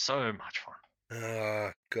 So much fun.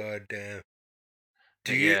 Oh, goddamn.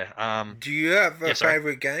 Do you Do you have a yeah, sorry.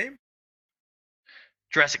 favorite game?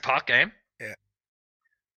 Jurassic Park game? Yeah.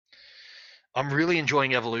 I'm really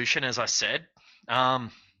enjoying Evolution, as I said.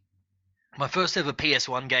 My first ever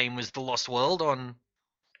PS1 game was The Lost World on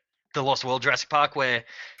the Lost World Jurassic Park, where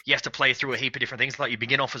you have to play through a heap of different things. Like you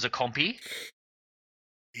begin off as a compy.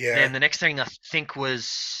 Yeah. Then the next thing I think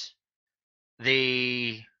was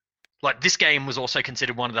this game was also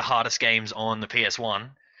considered one of the hardest games on the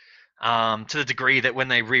PS1. To the degree that when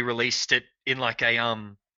they re-released it in like a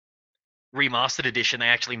remastered edition, they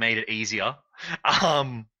actually made it easier.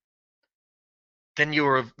 Then you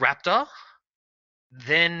were a raptor.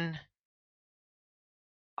 Then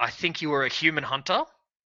I think you were a human hunter.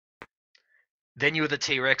 Then you were the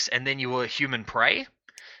T-Rex, and then you were human prey.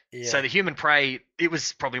 Yeah. So the human prey, it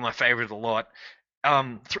was probably my favorite of the lot.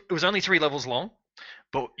 It was only 3 levels long,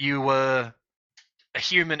 but you were a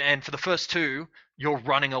human, and for the first 2, you're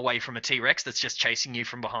running away from a T-Rex that's just chasing you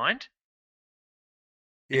from behind.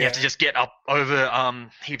 And you have to just get up over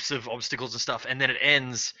heaps of obstacles and stuff, and then it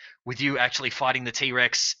ends with you actually fighting the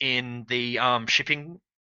T-Rex in the shipping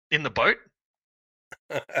in the boat.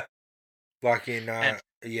 Like in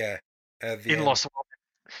in Lost World.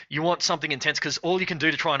 You want something intense, because all you can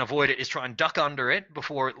do to try and avoid it is try and duck under it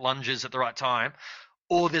before it lunges at the right time,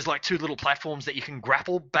 or there's like 2 little platforms that you can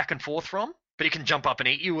grapple back and forth from, but it can jump up and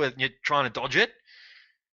eat you when you're trying to dodge it.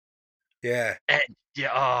 Yeah. And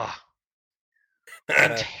yeah,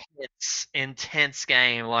 intense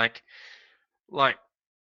game. Like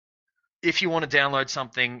if you want to download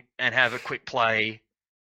something and have a quick play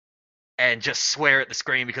and just swear at the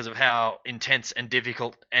screen because of how intense and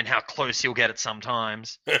difficult and how close you'll get it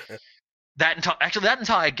sometimes. that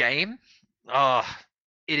entire game,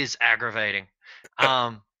 it is aggravating.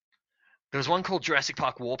 There was one called Jurassic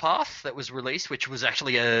Park Warpath that was released, which was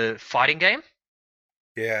actually a fighting game.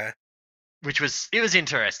 Yeah. It was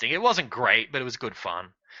interesting. It wasn't great, but it was good fun.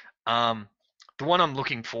 The one I'm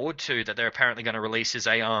looking forward to that they're apparently going to release is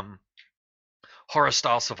a horror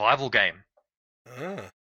style survival game. Oh.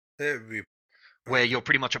 That'd be... where you're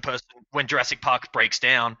pretty much a person when Jurassic Park breaks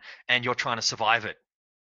down and you're trying to survive it.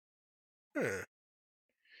 Huh.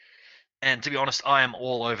 And to be honest, I am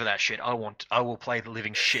all over that shit. I will play the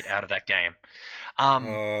living shit out of that game.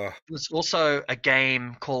 There's also a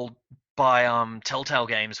game called by Telltale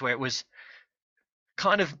Games where it was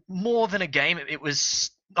kind of more than a game. It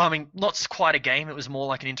was, I mean, not quite a game. It was more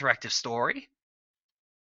like an interactive story.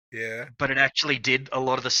 Yeah. But it actually did a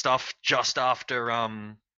lot of the stuff just after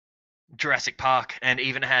Jurassic Park, and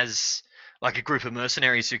even has like a group of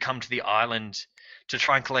mercenaries who come to the island to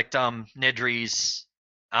try and collect Nedry's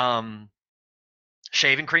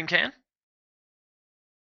shaving cream can.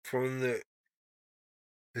 From the...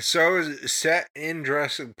 So is it set in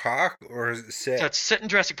Jurassic Park, or is it set... So it's set in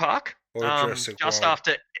Jurassic Park. Or Jurassic just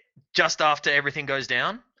World? Just after everything goes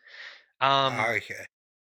down. Okay.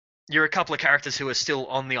 You're a couple of characters who are still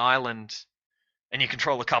on the island, and you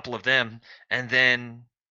control a couple of them, and then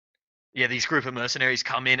these group of mercenaries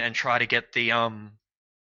come in and try to get the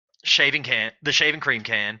shaving cream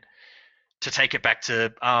can to take it back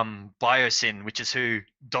to Biosyn, which is who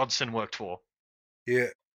Dodson worked for. Yeah.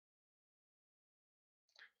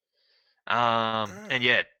 And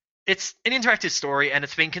yeah, it's an interactive story, and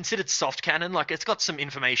it's been considered soft canon. Like, it's got some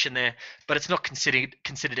information there, but it's not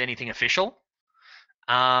considered anything official.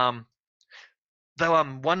 Though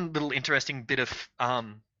one little interesting bit of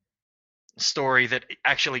story that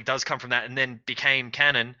actually does come from that and then became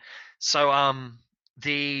canon. So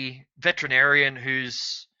the veterinarian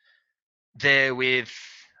who's there with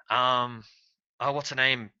what's her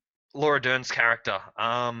name? Laura Dern's character,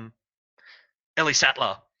 Ellie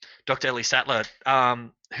Sattler, Dr. Ellie Sattler,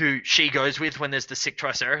 who she goes with when there's the sick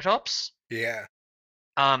Triceratops. Yeah.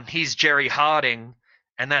 He's Jerry Harding,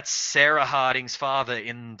 and that's Sarah Harding's father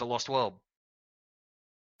in The Lost World.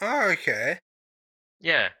 Oh, okay.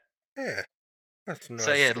 Yeah. Yeah. That's nice.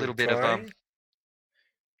 So yeah, a little bit of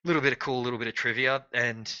cool, little bit of trivia,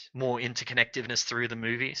 and more interconnectiveness through the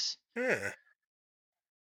movies. Yeah.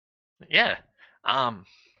 Yeah.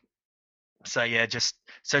 So yeah,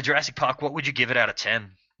 so Jurassic Park, what would you give it out of 10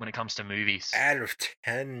 when it comes to movies? Out of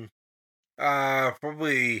 10,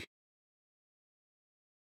 probably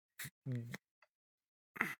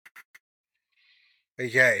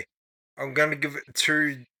Okay, I'm gonna give it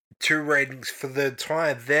two ratings for the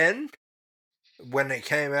time then, when it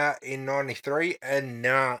came out in '93, and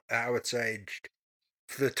now how it's aged.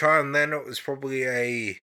 For the time then, it was probably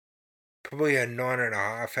a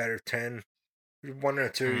 9.5 out of 10. One or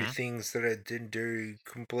two things that it didn't do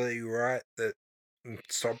completely right that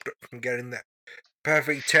stopped it from getting that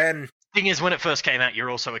perfect 10. Thing is, when it first came out, you're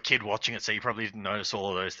also a kid watching it, so you probably didn't notice all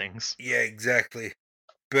of those things. Yeah, exactly.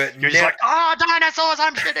 But You're just like, dinosaurs!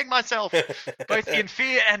 I'm shitting myself, both in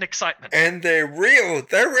fear and excitement. And they're real.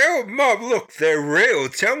 They're real, Mom. Look, they're real.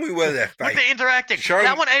 Tell me where they're fake. Look, they're interacting. Show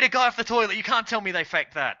that me- one ate a guy off the toilet. You can't tell me they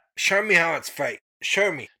faked that. Show me how it's fake.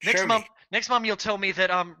 Show me. Show me. Next month, you'll tell me that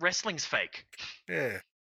wrestling's fake. Yeah.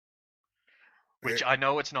 Which I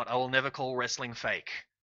know it's not. I will never call wrestling fake.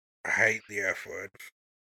 I hate the F word.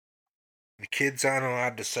 The kids aren't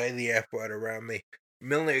allowed to say the F word around me.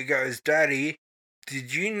 Milner goes, Daddy,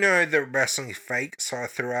 did you know that wrestling's fake? So I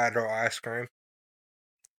threw out her ice cream.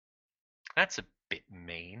 That's a bit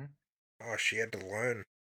mean. Oh, she had to learn.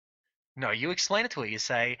 No, you explain it to her. You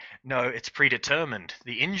say, no, it's predetermined.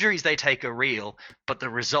 The injuries they take are real, but the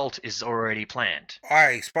result is already planned. I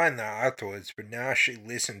explained that afterwards, but now she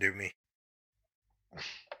listened to me.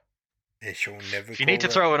 And she'll never. If you need to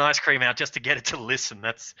throw an ice cream out just to get it to listen,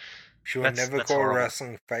 she'll that's never call horrible.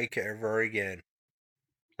 wrestling fake ever again.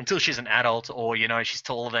 Until she's an adult, or she's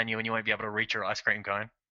taller than you and you won't be able to reach her ice cream cone.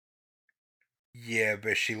 Yeah,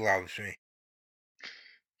 but she loves me.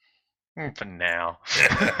 For now.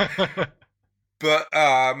 But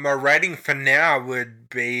my rating for now would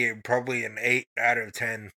be probably an 8 out of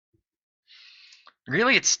 10.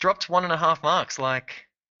 Really, it's dropped 1.5 marks. Like,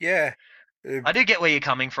 yeah, I do get where you're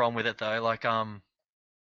coming from with it, though. Like, I'd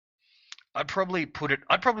probably put it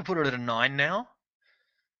at a 9 now.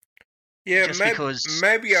 Yeah, just because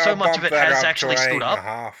maybe so much of it has actually stood up.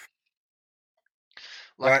 8.5.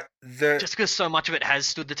 Like, just because so much of it has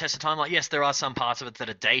stood the test of time. Like, yes, there are some parts of it that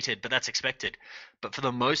are dated, but that's expected. But for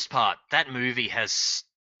the most part, that movie has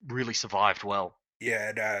really survived well. Yeah,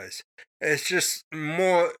 it does. It's just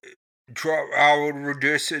more drop. I would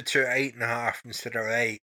reduce it to 8.5 instead of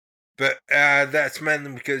 8. But that's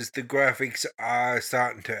mainly because the graphics are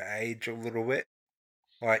starting to age a little bit.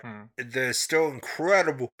 Like, they're still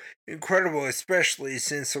incredible, especially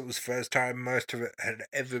since it was the first time most of it had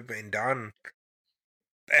ever been done.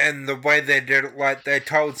 And the way they did it, like, they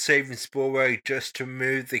told Steven Spielberg just to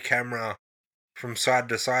move the camera from side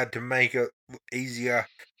to side to make it easier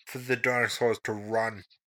for the dinosaurs to run.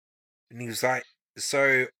 And he was like,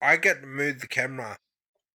 so I get to move the camera.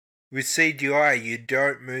 With CGI, you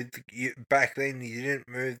don't move back then you didn't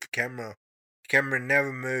move the camera. The camera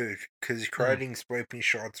never moved because creating sweeping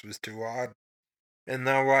shots was too hard. And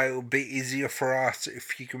that way it'll be easier for us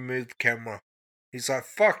if you can move the camera. He's like,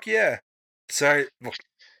 fuck yeah. So, look,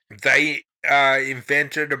 they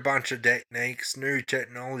invented a bunch of techniques, new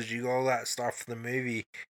technology, all that stuff for the movie.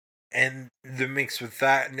 And the mix with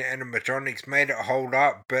that and the animatronics made it hold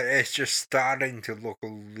up, but it's just starting to look a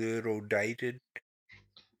little dated.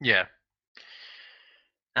 Yeah.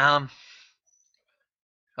 I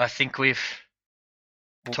think we've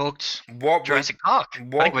talked Jurassic Park. I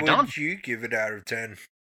think we're done. What would you give it out of 10?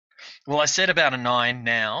 Well, I said about a 9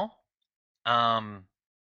 now.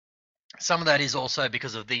 Some of that is also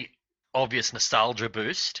because of the obvious nostalgia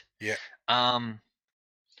boost. Yeah. I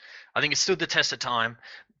think it stood the test of time,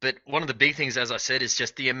 but one of the big things, as I said, is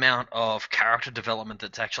just the amount of character development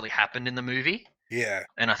that's actually happened in the movie. Yeah.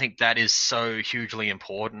 And I think that is so hugely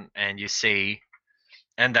important, and you see,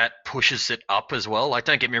 and that pushes it up as well. Like,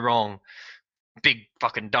 don't get me wrong, big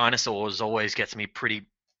fucking dinosaurs always gets me pretty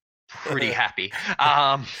happy.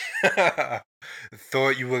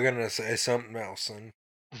 Thought you were gonna say something else, and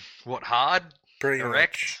what, hard? Pretty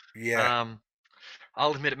erect? much. Yeah.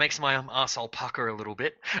 I'll admit it makes my arsehole pucker a little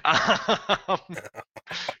bit.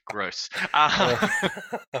 Gross.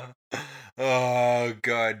 Oh,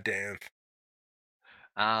 god damn.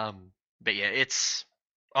 But yeah,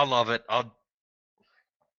 I love it. I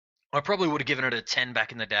probably would have given it a 10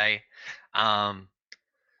 back in the day.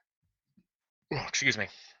 Excuse me.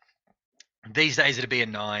 These days it'd be a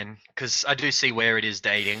 9 because I do see where it is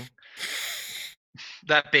dating.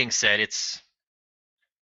 That being said, it's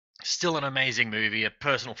still an amazing movie, a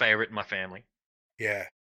personal favorite in my family. Yeah.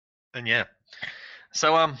 And yeah.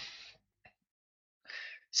 So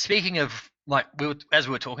speaking of, like, as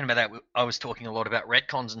we were talking about that, I was talking a lot about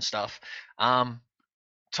retcons and stuff. Tom,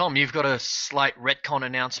 you've got a slight retcon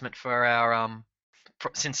announcement for our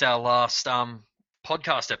since our last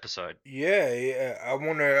podcast episode. Yeah. I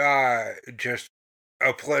want to just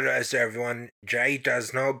apologize to everyone. Jay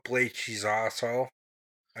does not bleach his asshole.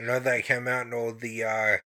 I know they came out and all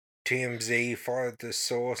the TMZ followed the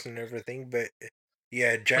source and everything, but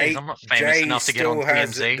yeah, Please, I'm not famous Jay enough to get on still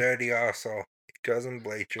has a TMZ. dirty asshole. He doesn't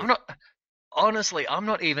bleach it. I'm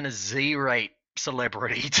not even a Z-rate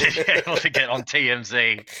celebrity to be able to get on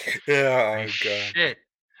TMZ. Oh, Holy God. shit.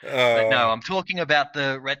 But no, I'm talking about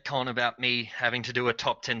the retcon about me having to do a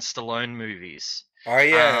top 10 Stallone movies. Oh,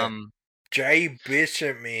 yeah. Jay bitched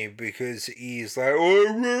at me because he's like,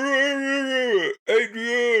 oh,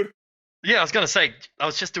 Adrian. Yeah, I was going to say, I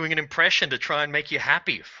was just doing an impression to try and make you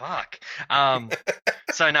happy. Fuck.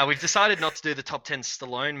 So no, we've decided not to do the top 10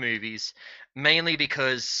 Stallone movies, mainly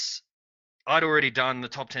because I'd already done the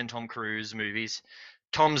top 10 Tom Cruise movies.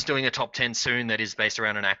 Tom's doing a top 10 soon that is based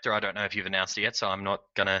around an actor. I don't know if you've announced it yet, so I'm not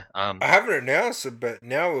going to... I haven't announced it, but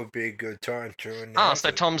now would be a good time to announce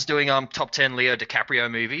it. Tom's doing top 10 Leo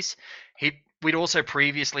DiCaprio movies. We'd also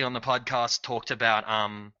previously on the podcast talked about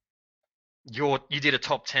you did a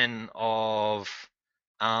top 10 of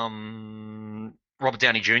Robert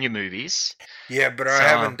Downey Jr. movies. Yeah, but I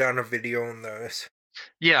haven't done a video on those.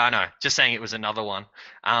 Yeah, I know. Just saying it was another one.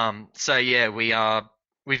 So yeah,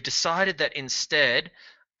 we've decided that instead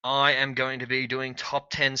I am going to be doing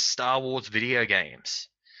top 10 Star Wars video games.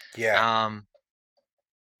 Yeah.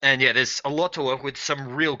 And yeah, there's a lot to work with,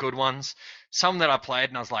 some real good ones. Some that I played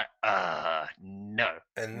and I was like, no,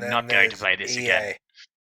 And not going to play this EA. again.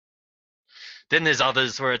 Then there's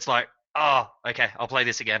others where it's like, oh, okay, I'll play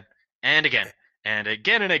this again and again and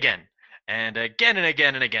again and again and again and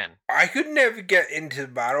again and again. I could never get into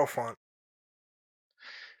Battlefront.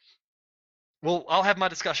 Well, I'll have my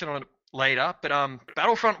discussion on it later, but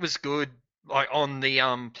Battlefront was good, like on the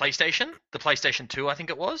PlayStation 2, I think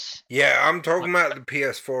it was. Yeah, I'm talking about the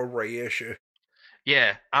PS4 reissue.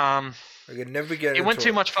 Yeah. I could never get it went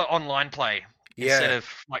too much for online play instead of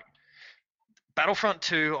like Battlefront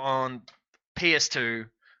 2 on PS2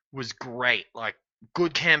 was great, like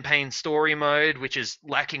good campaign story mode, which is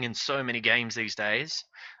lacking in so many games these days.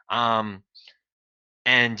 And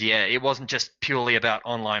yeah, it wasn't just purely about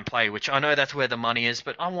online play, which I know that's where the money is,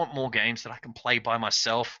 but I want more games that I can play by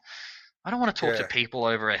myself. I don't want to talk to people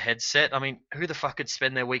over a headset. I mean, who the fuck could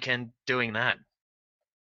spend their weekend doing that?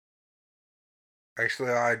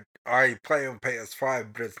 Actually, I play on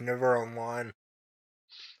PS5, but it's never online.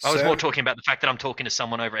 I was more talking about the fact that I'm talking to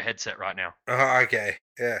someone over a headset right now. Oh, okay,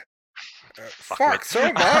 yeah. Fuck, so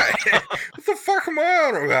am I. What the fuck am I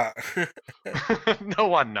on about? No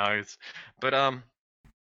one knows. But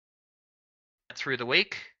through the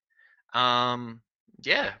week,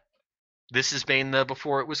 yeah, this has been the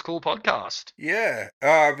Before It Was Cool podcast. Yeah,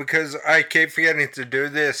 because I keep forgetting to do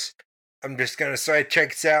this. I'm just going to say,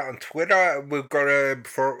 check us out on Twitter. We've got a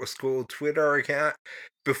Before It Was Cool Twitter account.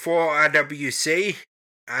 Before IWC,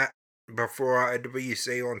 at Before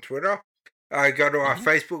IWC on Twitter. Go to our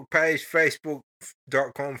Facebook page, facebook.com/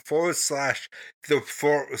 the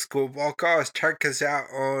Before It Was Cool podcast. Check us out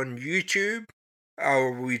on YouTube.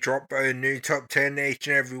 We drop a new top 10 each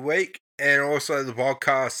and every week. And also the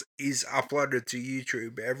podcast is uploaded to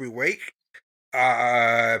YouTube every week.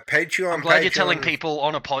 Patreon. I'm glad you're telling people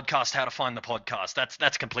on a podcast how to find the podcast.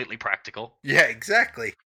 That's completely practical. Yeah,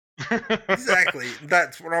 exactly. Exactly.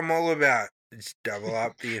 That's what I'm all about. Just double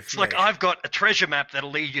up the information. It's like I've got a treasure map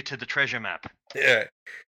that'll lead you to the treasure map. Yeah.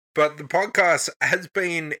 But the podcast has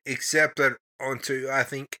been accepted onto, I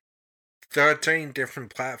think, 13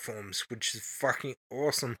 different platforms, which is fucking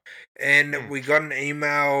awesome. And we got an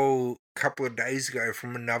email a couple of days ago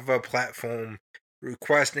from another platform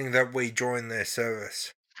requesting that we join their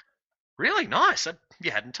service. Really nice.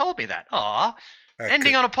 You hadn't told me that. Aw.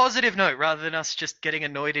 Ending on a positive note rather than us just getting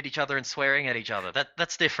annoyed at each other and swearing at each other.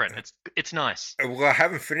 That's different. It's nice. Well, I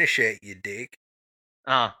haven't finished yet, you dick.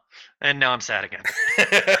 And now I'm sad again.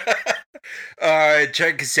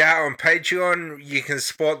 Check us out on Patreon. You can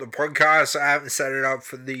support the podcast. I haven't set it up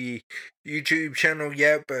for the YouTube channel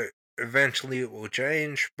yet, but eventually it will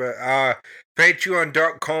change. But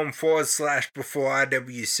patreon.com/ Before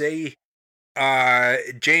IWC.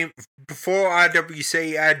 Before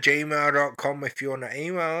IWC at gmail.com if you want to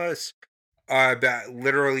email us about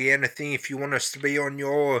literally anything. If you want us to be on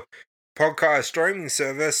your podcast streaming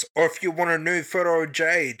service, or if you want a new photo of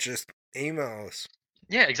Jay, just email us.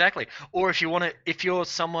 Yeah, exactly. Or if you're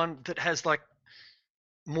someone that has like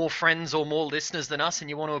more friends or more listeners than us and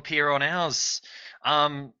you want to appear on ours,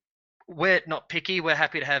 we're not picky. We're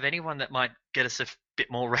happy to have anyone that might get us a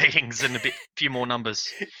bit more ratings and few more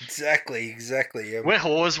numbers. Exactly. We're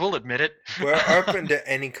whores, we'll admit it. We're open to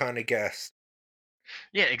any kind of guest.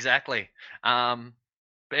 Yeah, exactly. But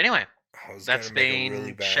anyway, I was That's gonna make a been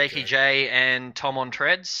really bad Shaky joke. J and Tom on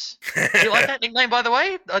Treads. Do you like that nickname, by the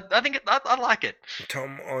way? I think I like it.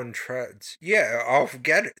 Tom on Treads. Yeah, I'll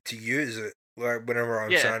forget it to use it like whenever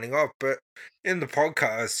I'm Yeah. signing off, but in the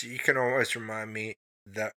podcast, you can always remind me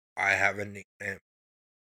that I have a nickname.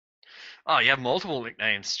 Oh, you have multiple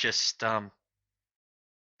nicknames. Just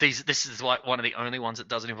this is like one of the only ones that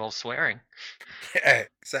doesn't involve swearing. Yeah,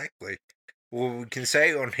 exactly. Well, we can say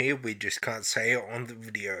it on here, we just can't say it on the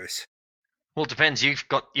videos. Well, it depends. You've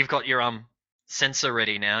got your sensor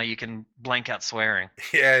ready now. You can blank out swearing.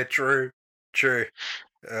 Yeah, true.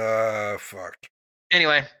 Fuck.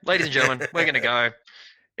 Anyway, ladies and gentlemen, we're gonna go.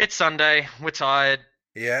 It's Sunday. We're tired.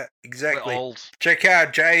 Yeah, We're exactly. old. Check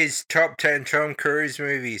out Jay's top 10 Tom Cruise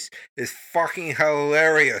movies. It's fucking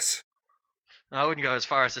hilarious. I wouldn't go as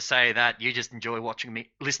far as to say that. You just enjoy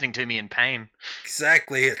listening to me in pain.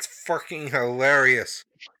 Exactly, it's fucking hilarious.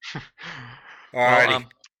 Well, Alrighty.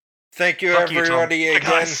 Thank you, fuck you, Tom. everybody, Bye, again.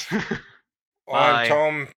 guys. I'm Bye.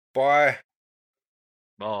 Tom. Bye.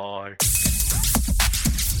 Bye.